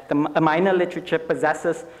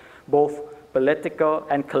possesses both political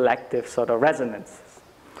and collective sort of resonances.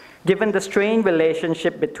 Given the strained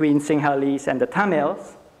relationship between Sinhalese and the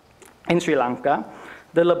Tamils in Sri Lanka,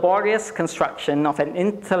 the laborious construction of an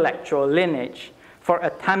intellectual lineage for a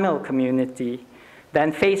Tamil community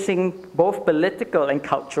then facing both political and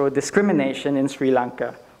cultural discrimination in Sri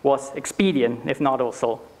Lanka was expedient, if not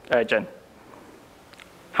also urgent.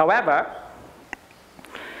 However,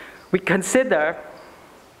 we consider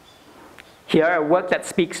here a work that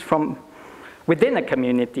speaks from within a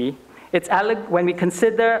community. When we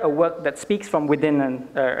consider a work that speaks from within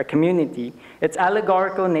a community, its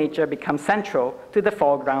allegorical nature becomes central to the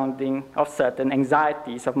foregrounding of certain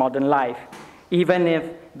anxieties of modern life, even if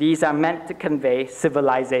these are meant to convey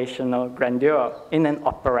civilizational grandeur in an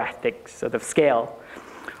operatic sort of scale.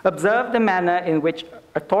 Observe the manner in which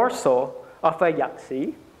a torso of a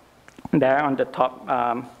yaksi, there on the top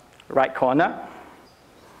right corner,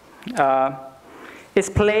 is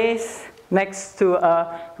placed next to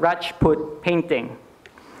a Rajput painting,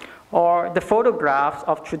 or the photographs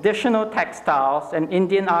of traditional textiles and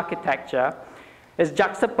Indian architecture is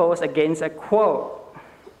juxtaposed against a quote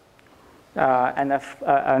and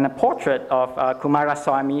a portrait of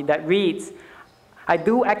Kumaraswamy that reads, "I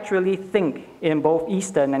do actually think in both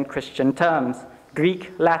Eastern and Christian terms,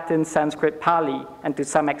 Greek, Latin, Sanskrit, Pali, and to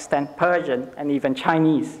some extent Persian and even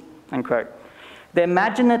Chinese," unquote. The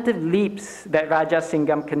imaginative leaps that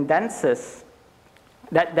Rajasingham condenses,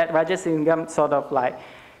 that Rajasingham sort of like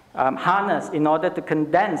harnessed in order to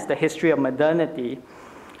condense the history of modernity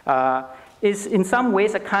is in some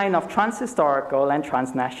ways a kind of transhistorical and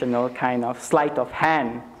transnational kind of sleight of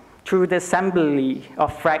hand through the assembly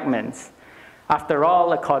of fragments. After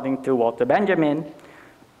all, according to Walter Benjamin,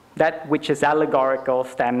 that which is allegorical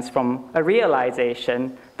stems from a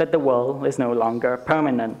realization that the world is no longer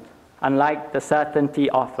permanent, unlike the certainty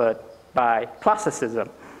offered by classicism.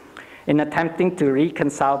 In attempting to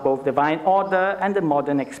reconcile both divine order and the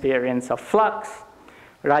modern experience of flux,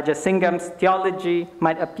 Rajasingham's theology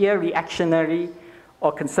might appear reactionary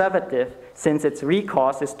or conservative, since its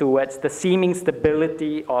recourse is towards the seeming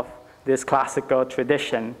stability of this classical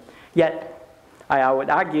tradition. Yet, I would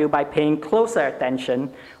argue, by paying closer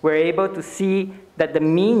attention, we're able to see that the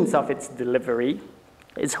means of its delivery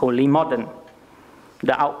is wholly modern.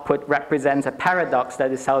 The output represents a paradox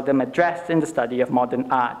that is seldom addressed in the study of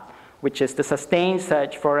modern art, which is the sustained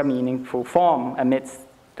search for a meaningful form amidst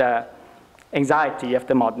the anxiety of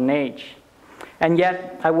the modern age. And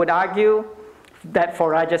yet, I would argue that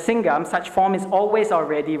for Rajasingham, such form is always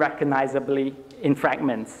already recognizably in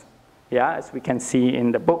fragments, yeah, as we can see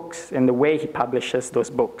in the books, in the way he publishes those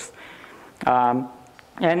books.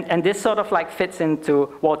 And this sort of like fits into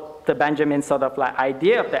what the Benjamin sort of like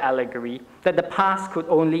idea of the allegory, that the past could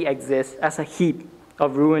only exist as a heap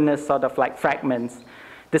of ruinous sort of like fragments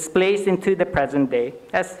displaced into the present day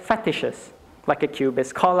as fetishes, like a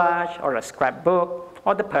cubist collage or a scrapbook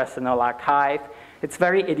or the personal archive. It's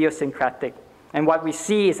very idiosyncratic. And what we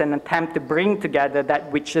see is an attempt to bring together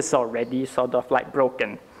that which is already sort of like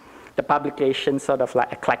broken. The publication sort of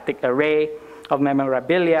like eclectic array of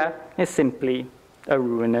memorabilia is simply a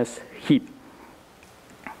ruinous heap.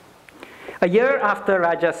 A year after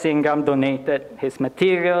Rajasingham donated his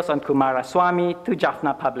materials on Kumaraswamy to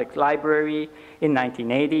Jaffna Public Library in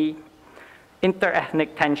 1980,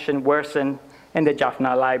 interethnic tension worsened in the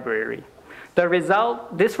Jaffna Library.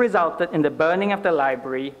 This resulted in the burning of the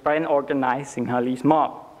library by an organized Sinhalese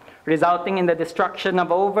mob, resulting in the destruction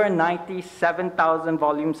of over 97,000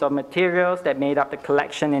 volumes of materials that made up the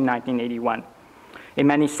collection in 1981. In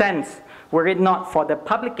many sense, were it not for the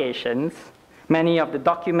publications, many of the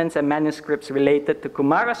documents and manuscripts related to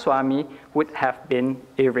Kumaraswamy would have been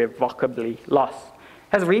irrevocably lost.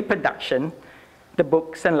 As reproduction, the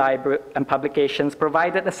books and library and publications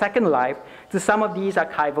provided a second life to some of these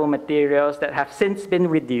archival materials that have since been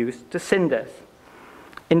reduced to cinders.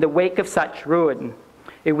 In the wake of such ruin,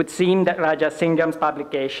 it would seem that Rajasingham's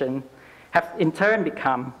publications have in turn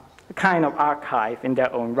become a kind of archive in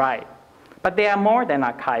their own right. But they are more than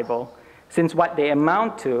archival, since what they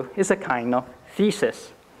amount to is a kind of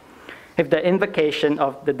thesis. If the invocation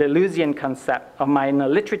of the Deleuzian concept of minor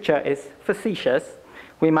literature is facetious,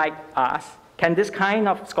 we might ask, can this kind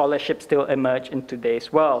of scholarship still emerge in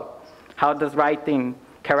today's world? How does writing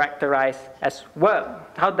characterize as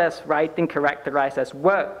work? How does writing characterize as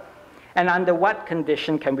work And under what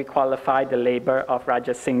condition can we qualify the labor of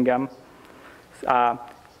Rajasingam's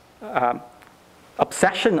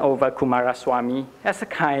obsession over Kumaraswamy as a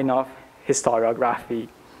kind of historiography?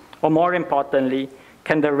 Or more importantly,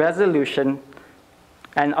 can the resolution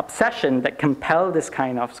and obsession that compel this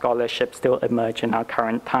kind of scholarship still emerge in our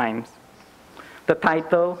current times? The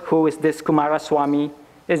title, Who is this Kumaraswamy,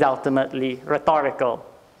 is ultimately rhetorical.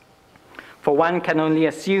 For one can only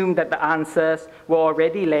assume that the answers were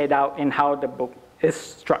already laid out in how the book is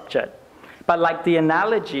structured. But like the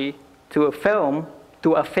analogy to a film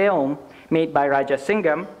made by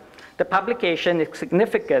Rajasingam, the publication is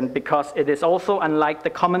significant because it is also unlike the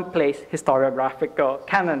commonplace historiographical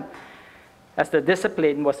canon. As the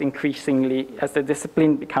discipline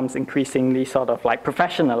becomes increasingly sort of like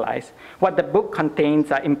professionalized, what the book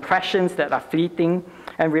contains are impressions that are fleeting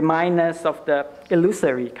and remind us of the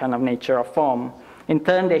illusory kind of nature of form. In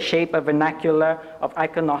turn, they shape a vernacular of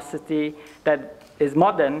iconicity that is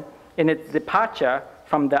modern in its departure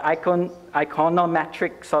from the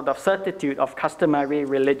iconometric sort of certitude of customary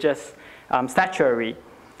religious statuary.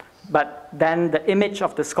 But then the image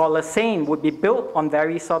of the scholar saint would be built on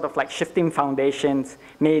very sort of like shifting foundations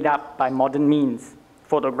made up by modern means: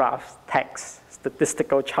 photographs, texts,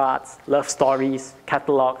 statistical charts, love stories,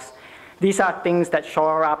 catalogs. These are things that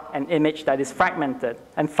shore up an image that is fragmented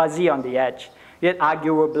and fuzzy on the edge, yet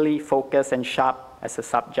arguably focused and sharp as a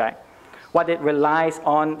subject. What it relies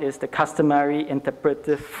on is the customary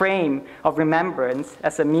interpretive frame of remembrance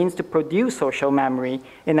as a means to produce social memory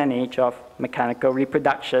in an age of mechanical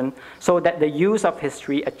reproduction, so that the use of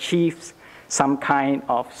history achieves some kind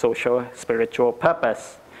of social spiritual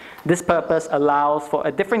purpose. This purpose allows for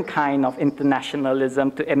a different kind of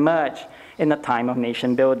internationalism to emerge in a time of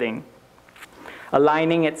nation building,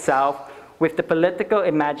 aligning itself with the political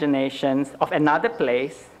imaginations of another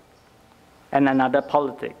place and another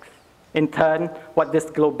politics. In turn, what this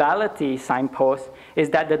globality signposts is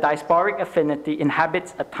that the diasporic affinity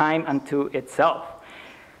inhabits a time unto itself,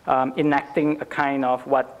 enacting a kind of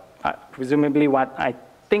presumably what I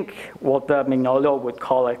think Walter Mignolo would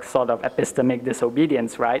call a sort of epistemic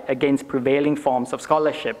disobedience, right, against prevailing forms of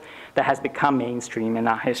scholarship that has become mainstream in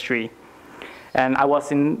our history. And I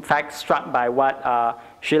was in fact struck by what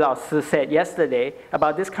Xu Laosi said yesterday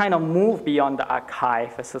about this kind of move beyond the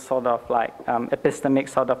archive as a sort of like epistemic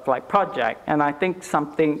sort of like project. And I think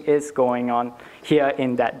something is going on here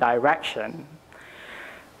in that direction,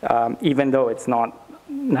 even though it's not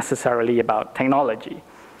necessarily about technology.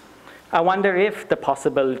 I wonder if the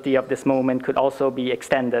possibility of this moment could also be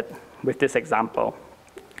extended with this example,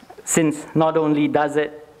 since not only does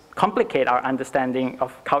it complicate our understanding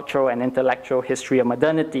of cultural and intellectual history of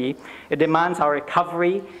modernity, it demands our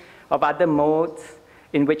recovery of other modes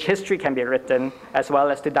in which history can be written, as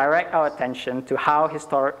well as to direct our attention to how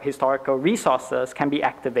historical resources can be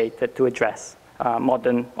activated to address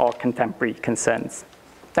modern or contemporary concerns.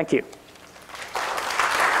 Thank you.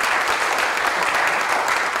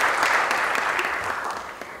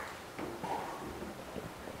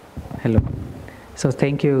 Hello. So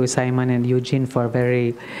thank you, Simon and Eugene, for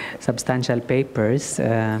very substantial papers.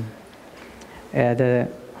 The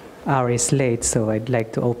hour is late, so I'd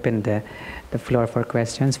like to open the floor for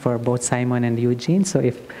questions for both Simon and Eugene. So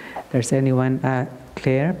if there's anyone,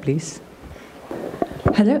 Claire, please.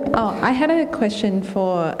 Hello. Oh, I had a question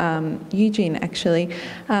for Eugene, actually,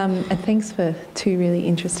 and thanks for two really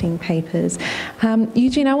interesting papers.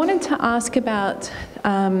 Eugene, I wanted to ask about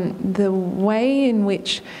the way in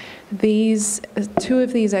which two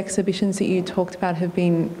of these exhibitions that you talked about have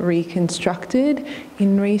been reconstructed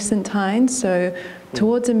in recent times. So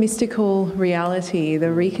towards a mystical reality,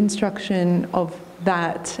 the reconstruction of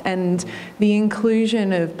that and the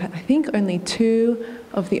inclusion of, I think, only two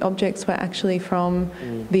of the objects were actually from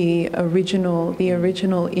the original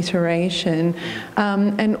iteration,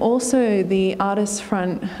 and also the Artist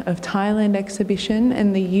Front of Thailand exhibition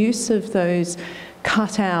and the use of those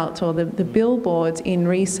cutout or the billboards in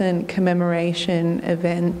recent commemoration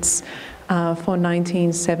events for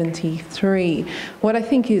 1973. What I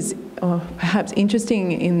think is perhaps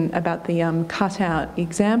interesting about the cutout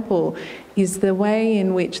example is the way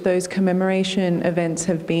in which those commemoration events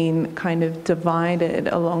have been kind of divided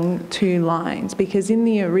along two lines. Because in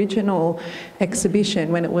the original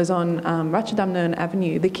exhibition, when it was on Ratchadamnern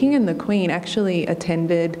Avenue, the King and the Queen actually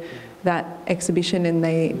attended that exhibition, and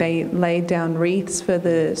they laid down wreaths for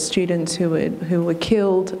the students who were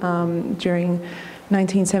killed during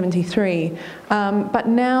 1973. But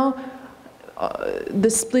now, the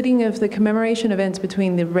splitting of the commemoration events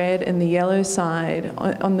between the red and the yellow side.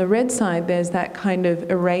 On the red side, there's that kind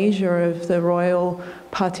of erasure of the royal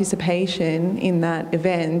participation in that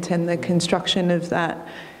event and the construction of that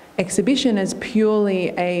exhibition as purely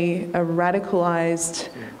a radicalized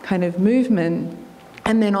kind of movement.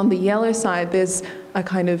 And then on the yellow side, there's a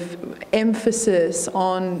kind of emphasis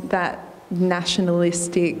on that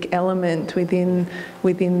nationalistic element within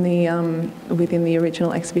the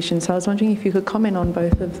original exhibition. So I was wondering if you could comment on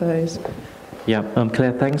both of those. Yeah,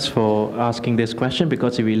 Claire, thanks for asking this question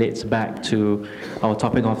because it relates back to our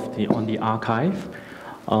topic on the archive.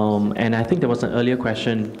 And I think there was an earlier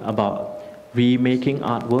question about remaking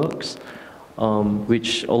artworks,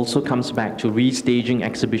 which also comes back to restaging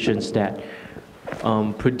exhibitions that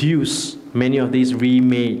produce many of these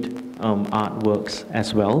remade artworks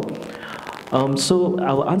as well. So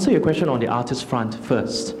I'll answer your question on the artist front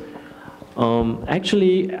first.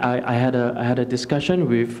 Actually, I had a discussion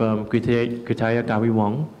with Gritaya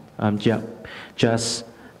Gawiwong just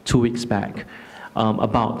 2 weeks back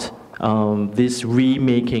about this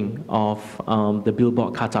remaking of the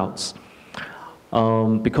billboard cutouts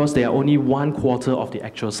because they are only 1/4 of the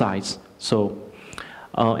actual size. So,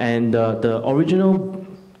 and the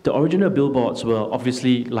original billboards were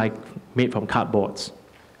obviously like made from cardboards.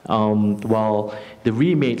 While the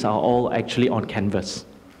remakes are all actually on canvas.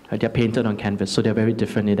 They're painted on canvas, so they're very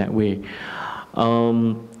different in that way.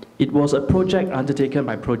 It was a project undertaken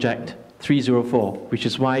by Project 304, which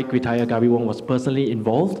is why Gritaya Gawiwong was personally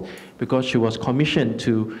involved, because she was commissioned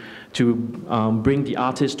to bring the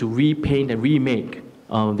artists to repaint and remake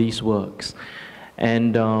these works.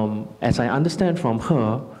 And as I understand from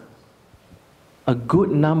her, a good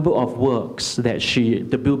number of works that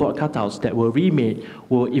the billboard cutouts that were remade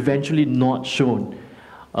were eventually not shown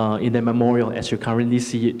in the memorial as you currently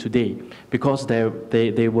see it today, because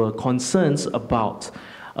there were concerns about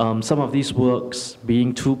some of these works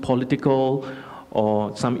being too political,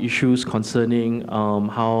 or some issues concerning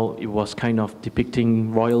how it was kind of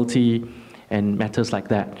depicting royalty and matters like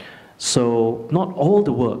that. So not all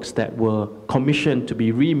the works that were commissioned to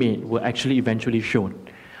be remade were actually eventually shown.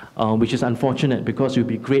 Which is unfortunate, because it would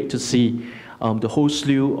be great to see the whole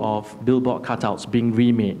slew of billboard cutouts being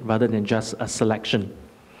remade rather than just a selection.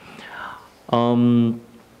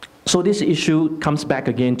 So this issue comes back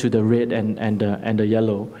again to the red and the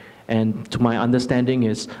yellow, and to my understanding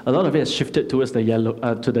is a lot of it has shifted towards the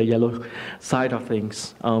yellow side of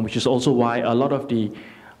things, which is also why a lot of the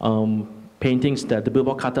paintings, the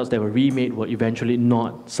billboard cutouts that were remade were eventually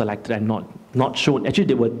not selected and not shown.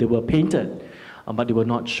 Actually, they were painted, but they were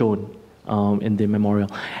not shown in the memorial.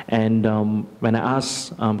 And when I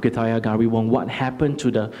asked Gritaya Gawiwong what happened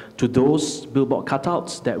to those billboard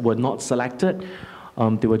cutouts that were not selected,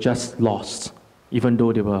 they were just lost, even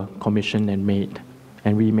though they were commissioned and made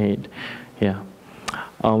and remade,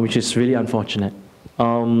 which is really unfortunate.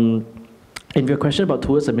 And your question about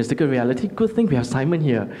towards a mystical reality, good thing we have Simon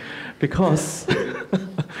here, because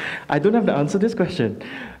I don't have to answer this question.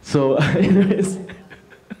 So, anyways.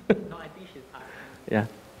 Yeah.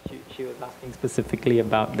 She was asking specifically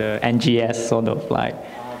about the NGS sort of like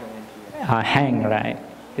hang, right?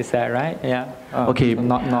 Is that right? Yeah. Okay. So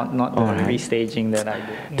not the restaging that I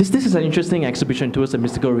did. This is an interesting exhibition towards the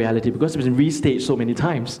mystical reality, because it's been restaged so many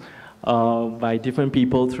times by different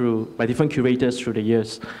people by different curators through the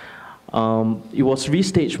years. It was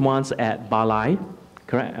restaged once at Balai,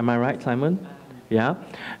 correct? Am I right, Simon? Yeah.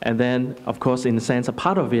 And then, of course, in a sense, a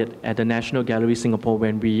part of it at the National Gallery Singapore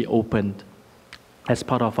when we opened as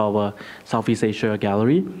part of our Southeast Asia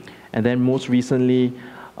Gallery. And then most recently,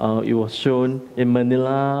 it was shown in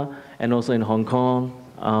Manila and also in Hong Kong.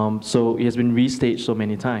 So it has been restaged so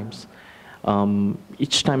many times.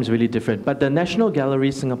 Each time is really different. But the National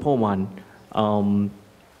Gallery Singapore one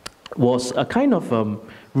was a kind of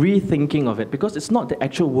rethinking of it, because it's not the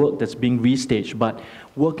actual work that's being restaged, but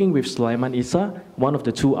working with Sulaiman Issa, one of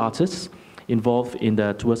the two artists involved in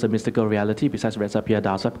the Towards a Mystical Reality, besides Reza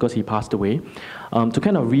Piadasa, because he passed away, to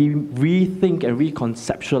kind of rethink and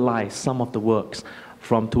reconceptualize some of the works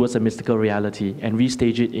from Towards a Mystical Reality and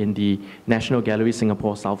restage it in the National Gallery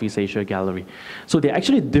Singapore Southeast Asia Gallery. So they're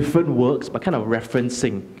actually different works, but kind of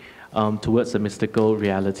referencing Towards a Mystical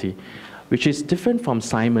Reality, which is different from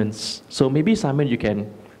Simon's. So maybe Simon,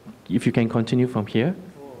 if you can continue from here.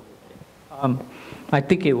 I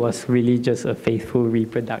think it was really just a faithful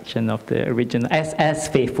reproduction of the original, as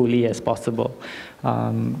faithfully as possible.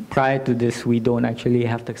 Prior to this, we don't actually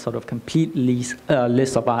have the sort of complete list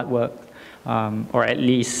of artwork, or at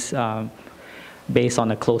least based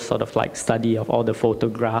on a close sort of like study of all the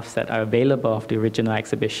photographs that are available of the original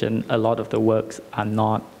exhibition. A lot of the works are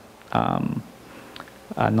not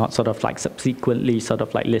not sort of like subsequently sort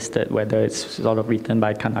of like listed, whether it's sort of written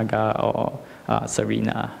by Kanaga or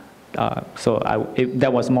Serena. So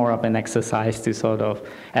that was more of an exercise to sort of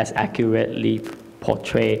as accurately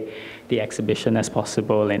portray the exhibition as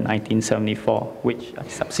possible in 1974, which I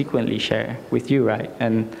subsequently share with you, right?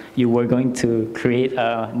 And you were going to create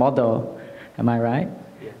a model, am I right?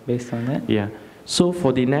 Yeah. Based on that? Yeah. So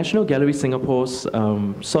for the National Gallery Singapore's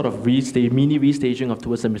sort of mini restaging of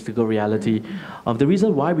Towards the Mystical Reality, the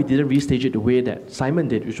reason why we didn't restage it the way that Simon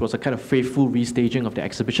did, which was a kind of faithful restaging of the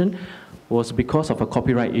exhibition, was because of a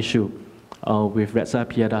copyright issue with Reza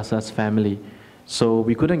Piadasa's family. So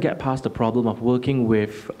we couldn't get past the problem of working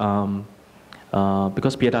with,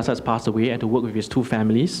 because Piadasa has passed away, and to work with his two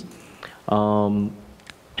families,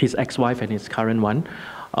 his ex-wife and his current one,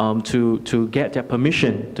 to get their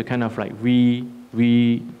permission to kind of like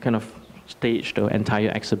kind of stage the entire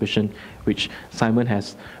exhibition, which Simon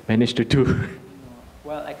has managed to do.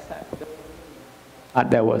 Well, except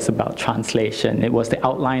that was about translation. It was the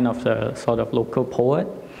outline of the sort of local poet,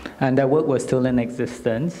 and that work was still in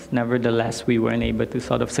existence. Nevertheless, we weren't able to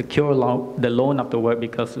sort of secure the loan of the work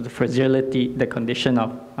because of the fragility, the condition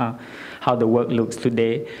of how the work looks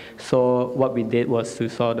today. So what we did was to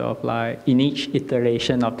sort of like, in each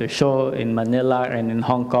iteration of the show in Manila and in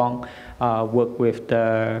Hong Kong, work with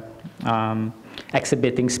the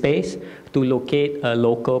exhibiting space to locate a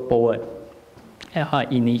local poet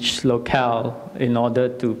in each locale in order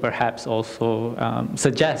to perhaps also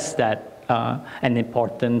suggest that an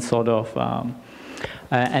important sort of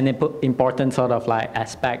like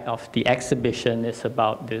aspect of the exhibition is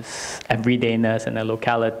about this everydayness and the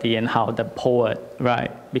locality, and how the poet,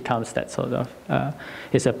 right, becomes that sort of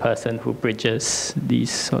is a person who bridges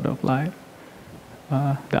these sort of like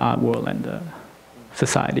the art world and the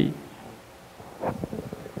society.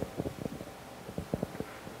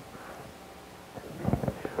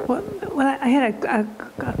 Well, I had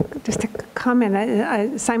just a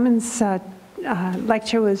comment. Simon's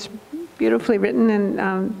lecture was beautifully written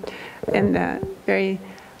and very,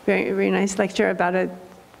 very, very nice lecture about a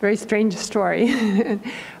very strange story.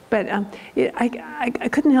 But I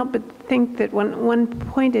couldn't help but think that one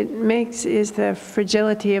point it makes is the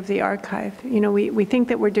fragility of the archive. You know, we think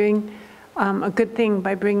that we're doing a good thing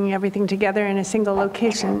by bringing everything together in a single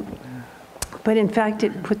location, but in fact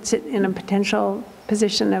it puts it in a potential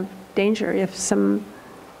position of danger if some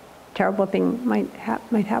terrible thing might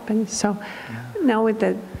happen. So now with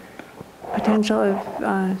the potential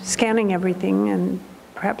of scanning everything and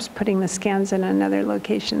perhaps putting the scans in another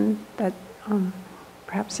location that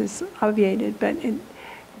perhaps is obviated, but it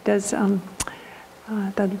does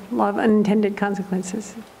the law of unintended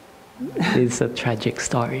consequences. It's a tragic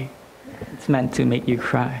story. It's meant to make you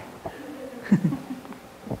cry.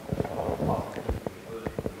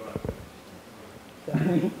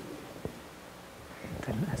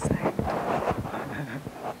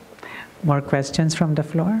 More questions from the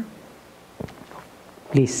floor?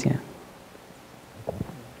 Please, yeah.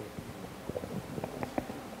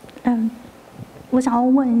 我想要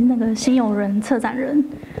问那个辛友仁策展人，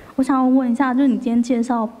我想要问一下，就是你今天介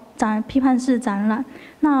绍批判式展览，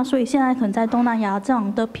那所以现在可能在东南亚这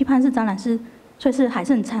样的批判式展览所以是还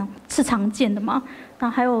是常见的嘛？那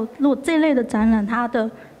还有，如果这类的展览，它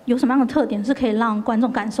的有什么样的特点是可以让观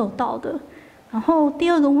众感受到的？然后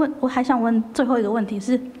第二个我还想问最后一个问题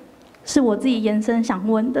是我自己延伸想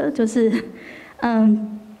问的，就是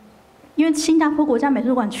因为新加坡国家美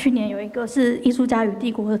术馆去年有一个是艺术家与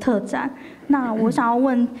帝国的特展，那我想要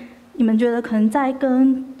问，你们觉得可能在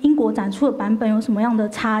跟英国展出的版本有什么样的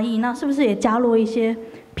差异？那是不是也加入一些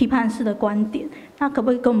批判式的观点？那可不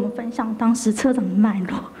可以跟我们分享当时策展的脉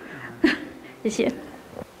络？谢谢。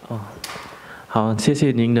好，谢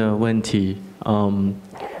谢您的问题。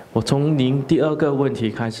我从您第二个问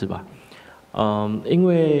题开始吧。因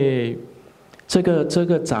为这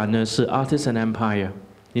个展呢是 Artists and Empire。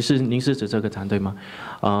您是指这个展对吗？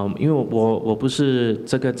因为我不是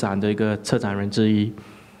这个展的一个策展人之一，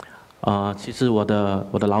其实我的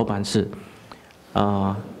老板是，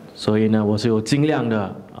所以呢我是有尽量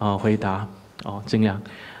的回答，尽量，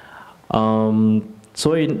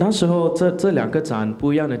所以那时候这两个展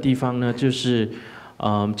不一样的地方呢，就是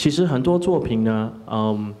其实很多作品呢，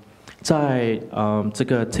在这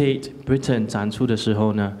个 Tate Britain 展出的时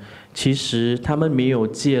候呢，其实他们没有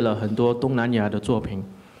借了很多东南亚的作品。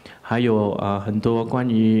还有很多关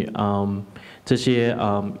于这些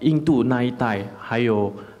印度那一带，还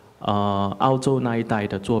有澳洲那一带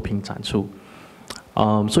的作品展出，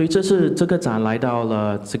所以这个展来到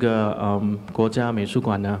了这个国家美术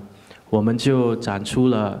馆呢，我们就展出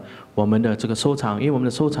了我们的这个收藏，因为我们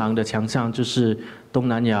的收藏的强项就是东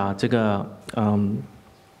南亚这个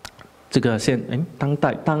这个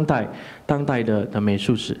当代的美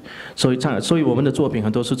术史，所以我们的作品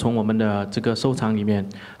很多是从我们的这个收藏里面，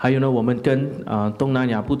还有呢，我们跟东南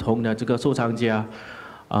亚不同的这个收藏家，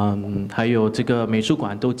还有这个美术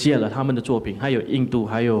馆都借了他们的作品，还有印度，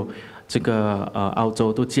还有这个澳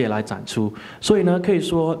洲都借来展出，所以呢，可以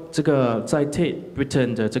说这个在 Tate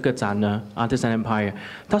Britain 的这个展呢 ，Artists and Empire，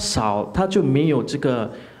 它就没有这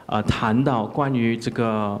个谈到关于这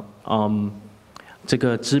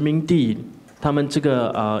个殖民地，他们这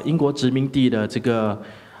个英国殖民地的这个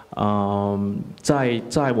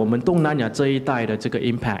在我们东南亚这一带的这个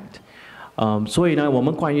impact，所以呢，我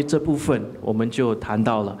们关于这部分我们就谈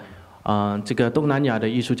到了，这个东南亚的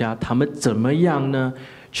艺术家他们怎么样呢，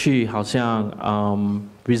去好像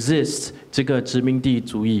resist 这个殖民地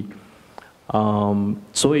主义，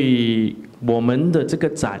所以我们的这个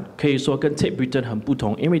展可以说跟 Tate Britain 很不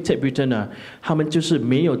同，因为 Tate Britain 呢，他们就是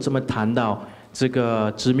没有这么谈到这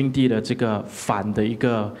个殖民地的这个反的一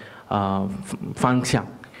个方向，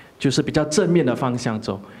就是比较正面的方向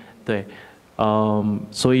走，对，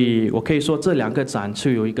所以我可以说这两个展就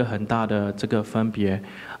有一个很大的这个分别，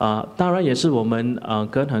当然也是我们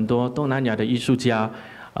跟很多东南亚的艺术家，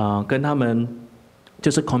跟他们就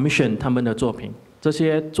是 commission 他们的作品，这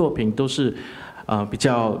些作品都是比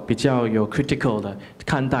较有 critical 的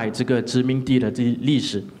看待这个殖民地的历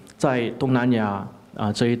史，在东南亚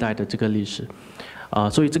这一带的这个历史，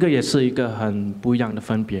所以这个也是一个很不一样的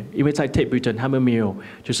分别，因为在 Tate Britain 他们没有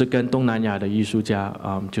就是跟东南亚的艺术家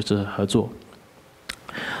就是合作，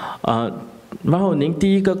然后您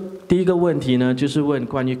第一个问题呢，就是问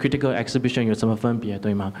关于 critical exhibition 有什么分别，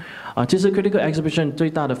对吗？其实 critical exhibition 最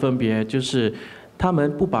大的分别就是他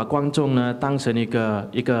们不把观众呢当成一个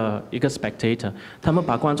spectator， 他们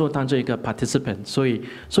把观众当成一个 participant， 所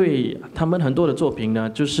以他们很多的作品呢，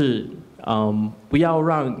就是不要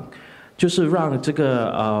让这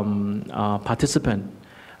个participant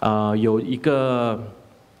有一个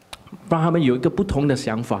让他们有一个不同的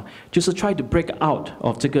想法，就是 try to break out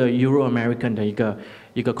of 这个 Euro-American 的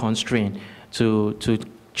一个 constraint，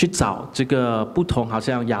 去找这个不同好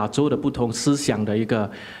像亚洲的不同思想的一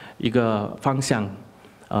个方向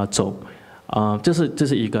走，这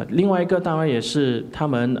是一个。另外一个当然也是他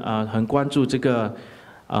们很关注这个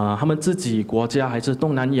他们自己国家还是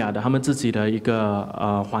东南亚的他们自己的一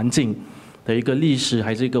个环境的一个历史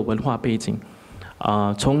还是一个文化背景，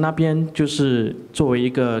从那边就是作为一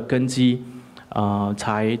个根基，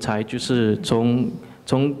才就是从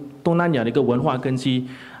东南亚的一个文化根基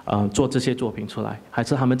做这些作品出来，还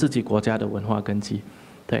是他们自己国家的文化根基，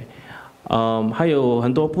对。还有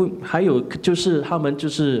很多还有就是他们就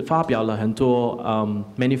是发表了很多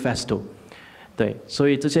manifesto， 对，所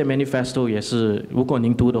以这些 manifesto 也是，如果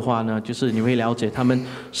您读的话呢，就是你会了解他们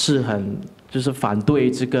是就是反对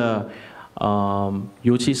这个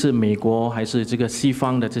尤其是美国还是这个西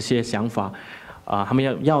方的这些想法，他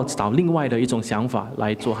们要找另外的一种想法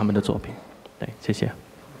来做他们的作品，对，谢谢。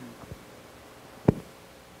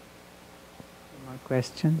More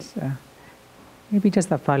questions? Maybe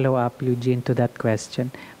just a follow-up, Eugene, to that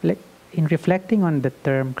question. Like, in reflecting on the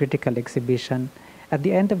term critical exhibition, at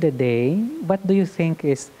the end of the day, what do you think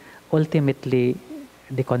is ultimately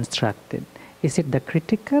deconstructed? Is it the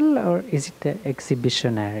critical or is it the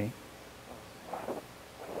exhibitionary?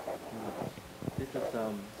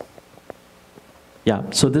 Yeah,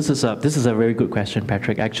 so this is a very good question,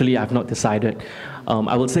 Patrick. Actually, I've not decided.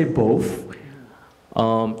 I will say both.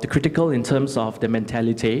 The critical in terms of the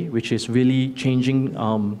mentality, which is really changing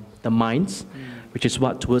the minds, which is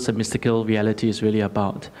what towards a mystical reality is really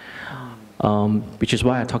about. Which is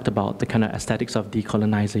why I talked about the kind of aesthetics of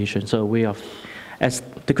decolonization. So a way of, as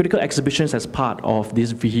the critical exhibitions as part of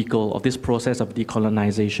this vehicle, of this process of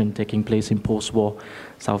decolonization taking place in post-war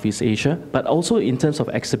Southeast Asia, but also in terms of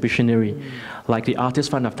exhibitionary, like the Artists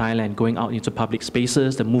Fund of Thailand going out into public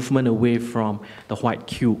spaces, the movement away from the white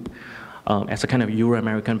cube, as a kind of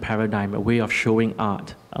Euro-American paradigm, a way of showing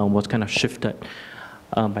art was kind of shifted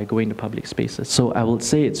by going to public spaces. So I would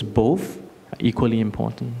say it's both equally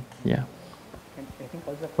important, yeah. I think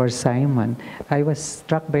also for Simon, I was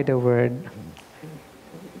struck by the word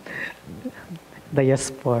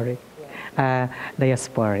diasporic.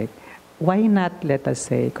 Diasporic. Why not, let us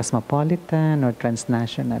say, cosmopolitan or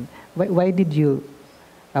transnational? Why did you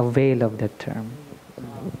avail of that term?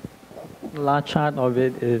 Large part of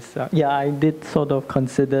it is, I did sort of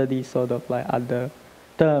consider these sort of like other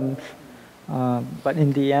terms, but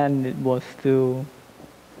in the end it was still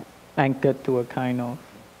anchored to a kind of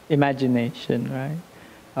imagination, right?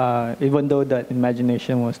 Even though that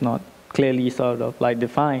imagination was not clearly sort of like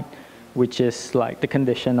defined, which is like the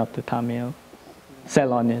condition of the Tamil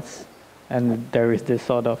Ceylonese, and there is this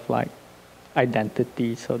sort of like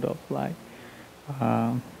identity sort of like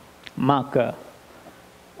marker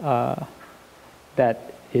that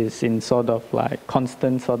is in sort of like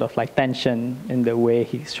constant sort of like tension in the way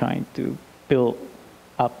he's trying to build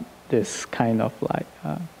up this kind of like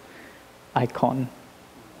icon,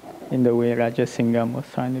 in the way Rajasingham was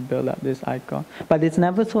trying to build up this icon. But it's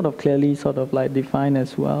never sort of clearly sort of like defined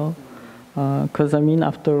as well. Because I mean,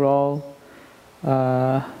 after all,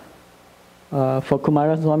 for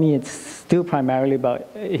Kumaraswamy, it's still primarily about,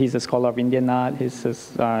 he's a scholar of Indian art. He's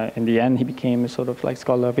just, in the end, he became a sort of like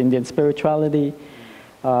scholar of Indian spirituality.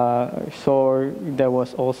 So there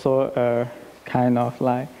was also a kind of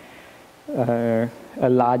like a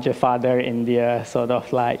larger father India sort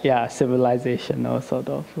of like, yeah, civilizational sort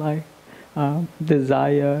of like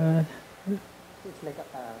desire. It's like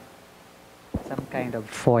some kind of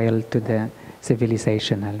foil to the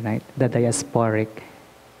civilizational, right? The diasporic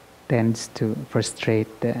tends to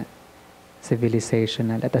frustrate the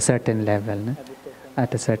civilizational at a certain level, no?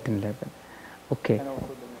 At a certain level. Okay. And also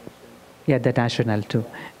the nation. Yeah, the national too,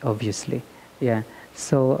 obviously. Yeah.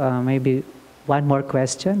 So maybe one more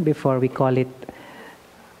question before we call it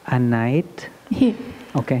a night.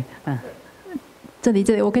 Okay. 这里，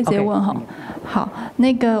我可以直接问哈。好，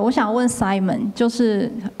那个我想问 Simon， 就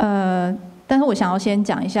是但是我想要先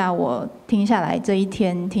讲一下我听下来这一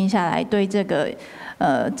天听下来对这个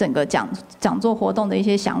整个讲座活动的一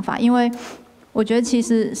些想法，因为我觉得其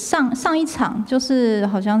实上一场就是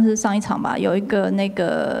好像是上一场吧，有一个那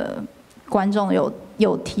个观众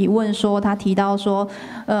有提问说，他提到说，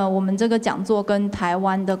我们这个讲座跟台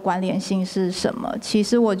湾的关联性是什么？其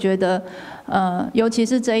实我觉得，尤其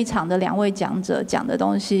是这一场的2位讲者讲的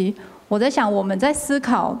东西，我在想，我们在思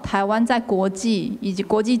考台湾在国际以及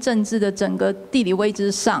国际政治的整个地理位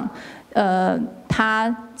置上，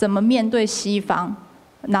它怎么面对西方，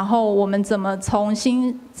然后我们怎么重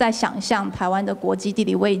新在想象台湾的国际地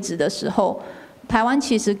理位置的时候，台湾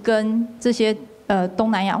其实跟这些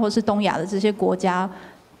东南亚或是东亚的这些国家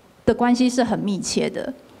的关系是很密切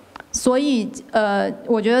的，所以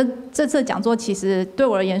我觉得这次讲座其实对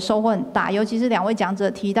我而言收获很大，尤其是2位讲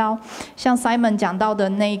者提到，像 Simon 讲到的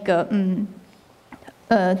那个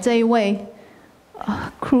这一位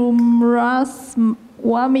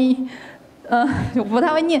Kumaraswamy， 我不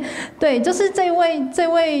太会念，对，就是这位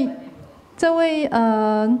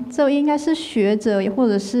应该是学者或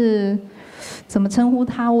者是。怎么称呼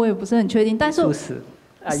他，我也不是很确定。但是艺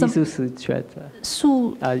术史学者，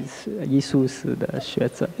艺术史的学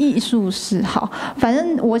者。艺术史好，反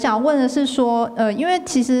正我想问的是说，因为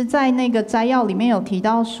其实，在那个摘要里面有提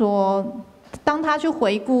到说，当他去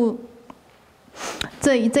回顾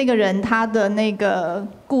这个人他的那个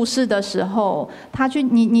故事的时候，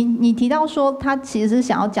你提到说，他其实是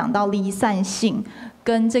想要讲到离散性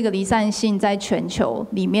跟这个离散性在全球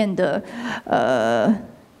里面的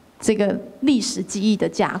这个历史记忆的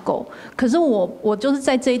架构，可是我就是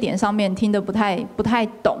在这一点上面听得不太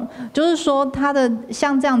懂，就是说他的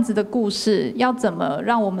像这样子的故事，要怎么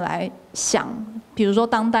让我们来想，比如说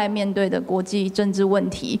当代面对的国际政治问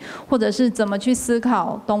题，或者是怎么去思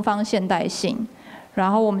考东方现代性，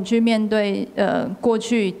然后我们去面对过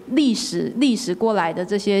去历史过来的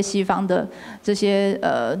这些西方的这些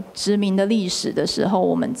殖民的历史的时候，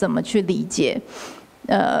我们怎么去理解？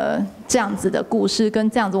这样子的故事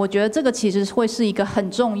跟这样子，我觉得这个其实会是一个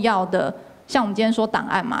很重要的，像我们今天说档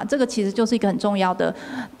案嘛，这个其实就是一个很重要的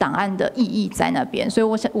档案的意义在那边，所以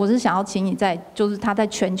我是想要请你在就是它在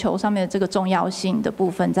全球上面的这个重要性的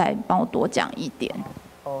部分，再帮我多讲一点。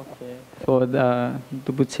OK，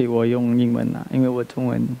 对不起，我用英文啦，因为我中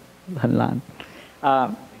文很烂。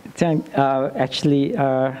这样actually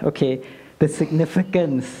okay, the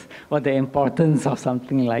significance or the importance of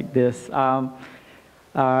something like this.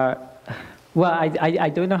 Well, I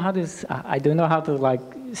don't know how to like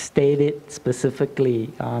state it specifically,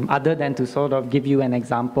 other than to sort of give you an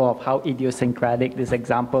example of how idiosyncratic this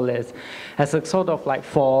example is, as a sort of like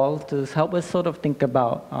fall to help us sort of think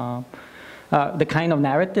about the kind of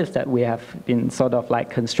narratives that we have been sort of like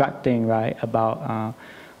constructing, right, about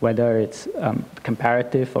whether it's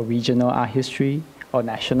comparative or regional art history, or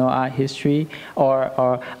national art history, or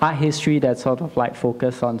art history that sort of like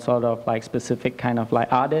focus on sort of like specific kind of like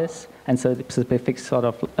artists and so specific sort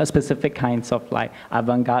of specific kinds of like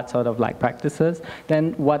avant-garde sort of like practices,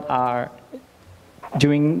 then what are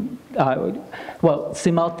doing, well,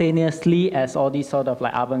 simultaneously as all these sort of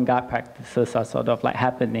like avant-garde practices are sort of like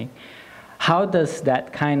happening, how does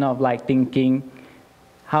that kind of like thinking,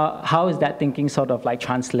 how is that thinking sort of like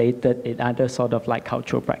translated in other sort of like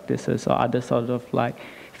cultural practices or other sort of like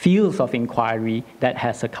fields of inquiry that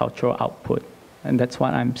has a cultural output? And that's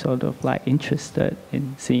what I'm sort of like interested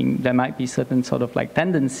in seeing. There might be certain sort of like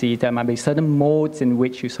tendencies, there might be certain modes in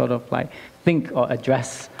which you sort of like think or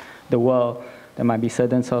address the world. There might be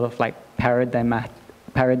certain sort of like paradigmatic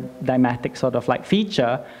sort of like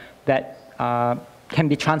feature that can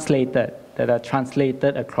be translated, that are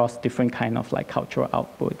translated across different kind of like cultural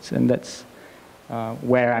outputs. And that's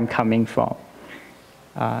where I'm coming from.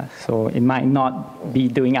 So it might not be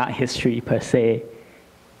doing art history per se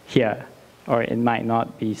here, or it might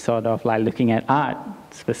not be sort of like looking at art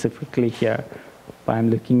specifically here, but I'm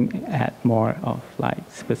looking at more of like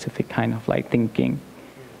specific kind of like thinking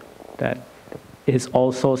that is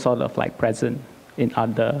also sort of like present in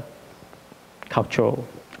other cultural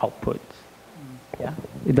outputs. Yeah,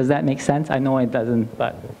 does that make sense? I know it doesn't,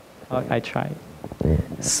 but I tried.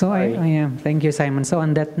 So thank you, Simon. So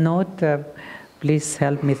on that note, please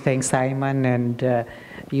help me thank Simon and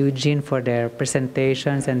Eugene for their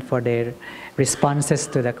presentations and for their responses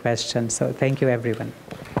to the questions. So thank you, everyone.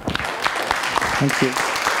 Thank you.